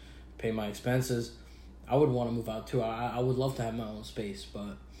and pay my expenses, I would want to move out too. I would love to have my own space,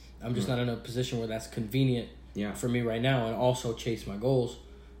 but I'm just not in a position where that's convenient for me right now, and also chase my goals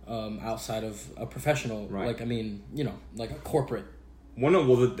outside of a professional, like, I mean, you know, like a corporate.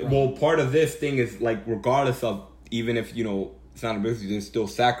 Part of this thing is, like, regardless of, even if, you know, it's not a business, there's still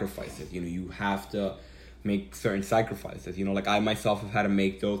sacrifices. You know, you have to make certain sacrifices. You know, like, I myself have had to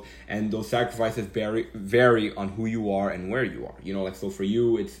make those, and those sacrifices vary on who you are and where you are. You know, like, so for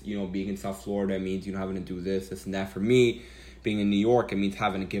you, it's, you know, being in South Florida, it means, you know, having to do this and that. For me, being in New York, it means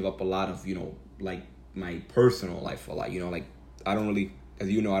having to give up a lot of, you know, like, my personal life a lot. You know, like, I don't really, as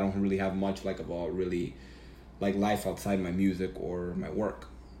you know, I don't really have much, like, of a really... like life outside my music or my work,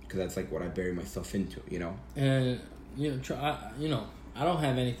 because that's like what I bury myself into, you know. And you know, I don't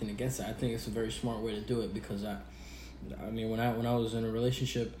have anything against that. I think it's a very smart way to do it, because I mean, when I was in a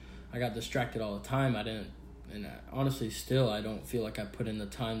relationship, I got distracted all the time. Honestly, still, I don't feel like I put in the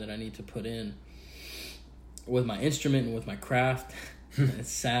time that I need to put in with my instrument and with my craft.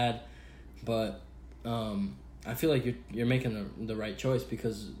 It's sad, but I feel like you're making the right choice,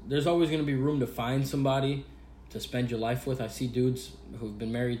 because there's always going to be room to find somebody to spend your life with. I see dudes who've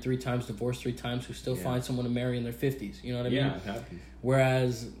been married 3 times, divorced 3 times, who still find someone to marry in their 50s. You know what I mean? Yeah, it happens.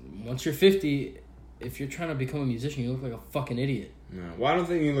 Whereas once you're 50, if you're trying to become a musician, you look like a fucking idiot. No. Well, I don't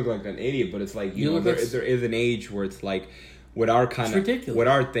think you look like an idiot, but it's like, you know, there is an age where it's like, with our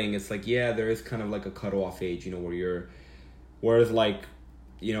thing, it's like, yeah, there is kind of like a cutoff age, you know, whereas like,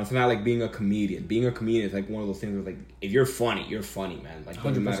 you know, it's not like being a comedian. Being a comedian is like one of those things where, like, if you're funny, man. Like,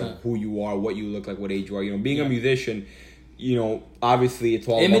 doesn't matter who you are, what you look like, what age you are. You know, being a musician, you know, obviously it's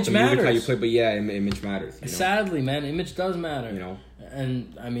all image about the music, matters. how you play, but yeah, image matters. You know? Sadly, man, image does matter. You know?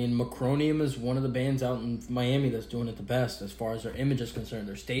 And, I mean, Macronium is one of the bands out in Miami that's doing it the best as far as their image is concerned.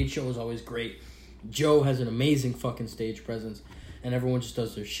 Their stage show is always great. Joe has an amazing fucking stage presence, and everyone just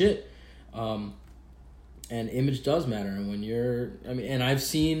does their shit. And image does matter. And when and I've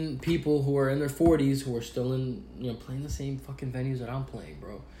seen people who are in their 40s who are still in, you know, playing the same fucking venues that I'm playing,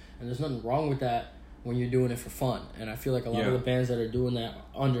 bro. And there's nothing wrong with that when you're doing it for fun. And I feel like a lot of the bands that are doing that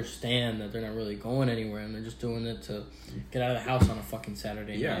understand that they're not really going anywhere, and they're just doing it to get out of the house on a fucking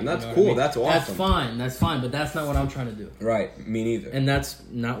Saturday night. Yeah, and that's you know cool. I mean? That's awesome. That's fine, but that's not what I'm trying to do. Right, me neither. And that's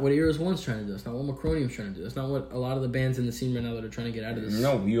not what Eras One's trying to do. That's not what Macronium's trying to do. That's not what a lot of the bands in the scene right now that are trying to get out of this.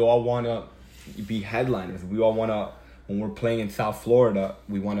 No, we all want to be headliners. We all want to, when we're playing in South Florida,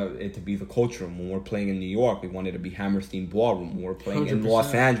 we want it to be the Culture Room. When we're playing in New York, we want it to be Hammerstein Ballroom. When we're playing 100%. In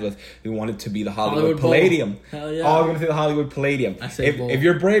Los Angeles, we want it to be the Hollywood Palladium. Hell yeah. Oh, I'm going to say the Hollywood Palladium. If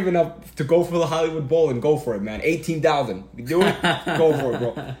you're brave enough to go for the Hollywood Bowl, then go for it, man. 18,000. You do it? Go for it,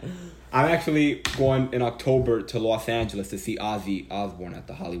 bro. I'm actually going in October to Los Angeles to see Ozzy Osbourne at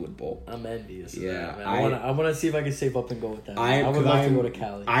the Hollywood Bowl. I'm envious. Yeah, man. I want to see if I can save up and go with that. I would love to go to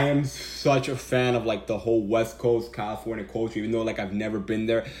Cali. I am such a fan of like the whole West Coast California culture, even though like I've never been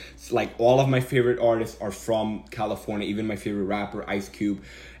there. It's like all of my favorite artists are from California. Even my favorite rapper, Ice Cube.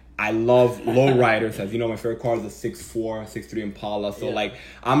 I love lowriders. As you know, my favorite car is the 6'4", 6'3" Impala. So like,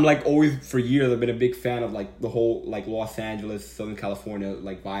 I'm like always, for years, I've been a big fan of like the whole like Los Angeles, Southern California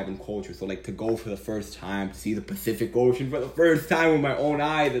like vibe and culture. So like to go for the first time, to see the Pacific Ocean for the first time with my own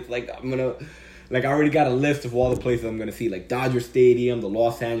eyes, it's like I'm gonna, like I already got a list of all the places I'm gonna see, like Dodger Stadium, the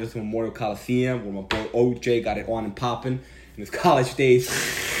Los Angeles Memorial Coliseum, where my boy OJ got it on and popping in his college days,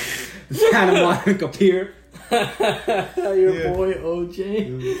 Santa Monica Pier. Your boy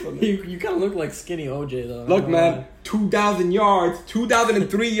OJ. You kind of look like skinny OJ though. Look, man, 2,000 yards,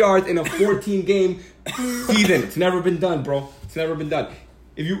 2,003 yards in a 14-game season. It's never been done, bro. It's never been done.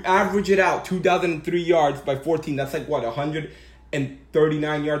 If you average it out, 2,003 yards by 14, that's like what,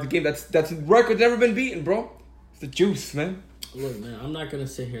 139 yards a game. That's a record never been beaten, bro. It's the juice, man. Look, man, I'm not gonna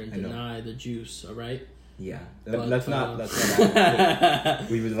sit here and deny the juice. All right. Yeah. But, Let's not.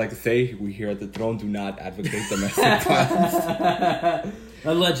 We would like to say we here at the throne do not advocate domestic violence.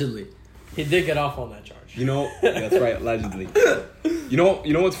 Allegedly, he did get off on that charge. You know, that's right. Allegedly. You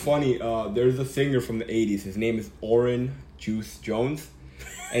know what's funny? There's a singer from the '80s. His name is Orin Juice Jones,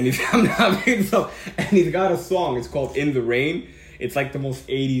 and he's and he's got a song. It's called "In the Rain." It's like the most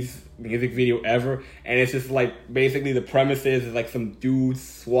 '80s music video ever, and it's just like basically the premise is like some dude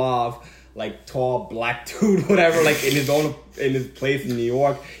suave, like tall black dude, whatever, like in his place in New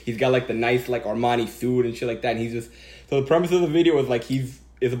York. He's got like the nice like Armani suit and shit like that. And he's just so the premise of the video is like it's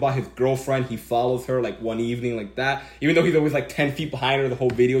about his girlfriend. He follows her like one evening like that. Even though he's always like 10 feet behind her the whole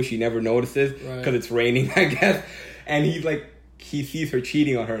video, she never notices because it's raining, I guess. And he's like he sees her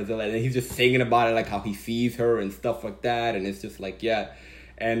cheating on her and he's just singing about it, like how he sees her and stuff like that. And it's just like, yeah.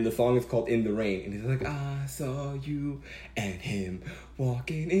 And the song is called "In the Rain," and he's like, "I saw you and him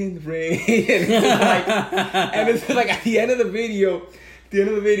walking in the rain." And it's like at the end of the video,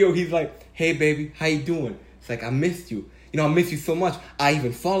 he's like, "Hey baby, how you doing?" It's like, "I missed you. You know, I miss you so much. I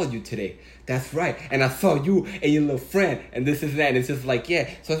even followed you today. That's right. And I saw you and your little friend and this is that." And it's just like, yeah.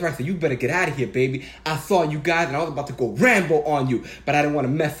 So that's right. So you better get out of here, baby. I saw you guys and I was about to go Rambo on you, but I didn't want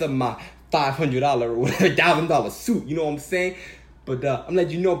to mess up my $500 or whatever $1,000 suit. You know what I'm saying? But I'm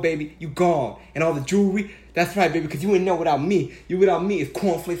letting you know, baby, you gone. And all the jewelry, that's right, baby, because you ain't know without me. You without me is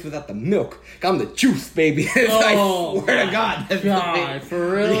cornflakes without the milk. I'm the juice, baby. I swear to God. That's God,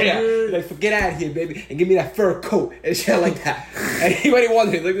 for real? Yeah. Like, so get out of here, baby, and give me that fur coat and shit like that. Anybody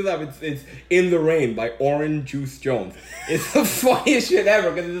wondering, look this up. It's "In the Rain" by Orin Juice Jones. It's the funniest shit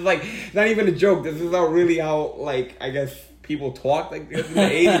ever, because it's like, not even a joke. This is really how, like, I guess people talk like this in the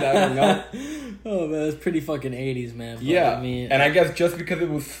 80s. I don't know. Oh man, it's pretty fucking 80s, man. But, yeah, I mean, and I guess just because it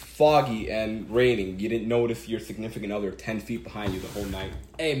was foggy and raining, you didn't notice your significant other 10 feet behind you the whole night.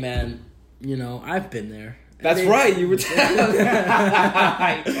 Hey man, you know, I've been there. That's right, you were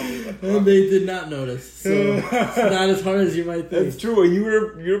and they did not notice. So it's not as hard as you might think. That's true, and you're a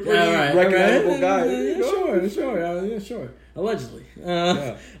pretty recognizable guy. Sure. Allegedly.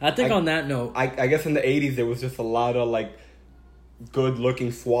 I think on that note, I guess in the 80s there was just a lot of like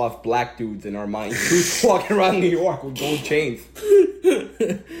good-looking, suave black dudes in our minds who's walking around New York with gold chains.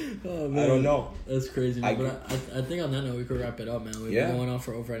 Oh, man. I don't know. That's crazy. Man. But I think on that note we could wrap it up, man. We've been going on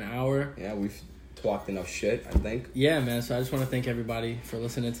for over an hour. Yeah, we've talked enough shit, I think. Yeah, man. So I just want to thank everybody for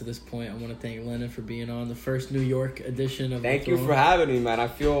listening to this point. I want to thank Lennon for being on the first New York edition of Thank you for having me, man. I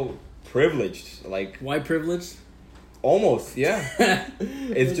feel privileged. Like, white privileged? Almost, yeah.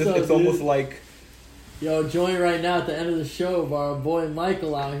 It's almost like... Yo, join right now at the end of the show by our boy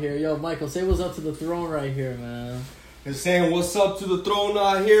Michael out here. Yo, Michael, say what's up to the throne right here, man. And saying what's up to the throne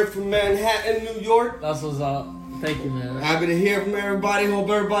out here from Manhattan, New York. That's what's up. Thank you, man. Happy to hear from everybody. Hope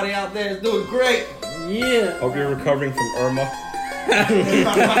everybody out there is doing great. Yeah. Hope you're recovering from Irma.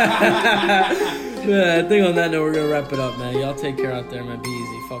 Yeah, I think on that note we're going to wrap it up, man. Y'all take care out there, man. Be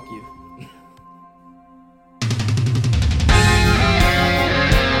easy. Fuck you.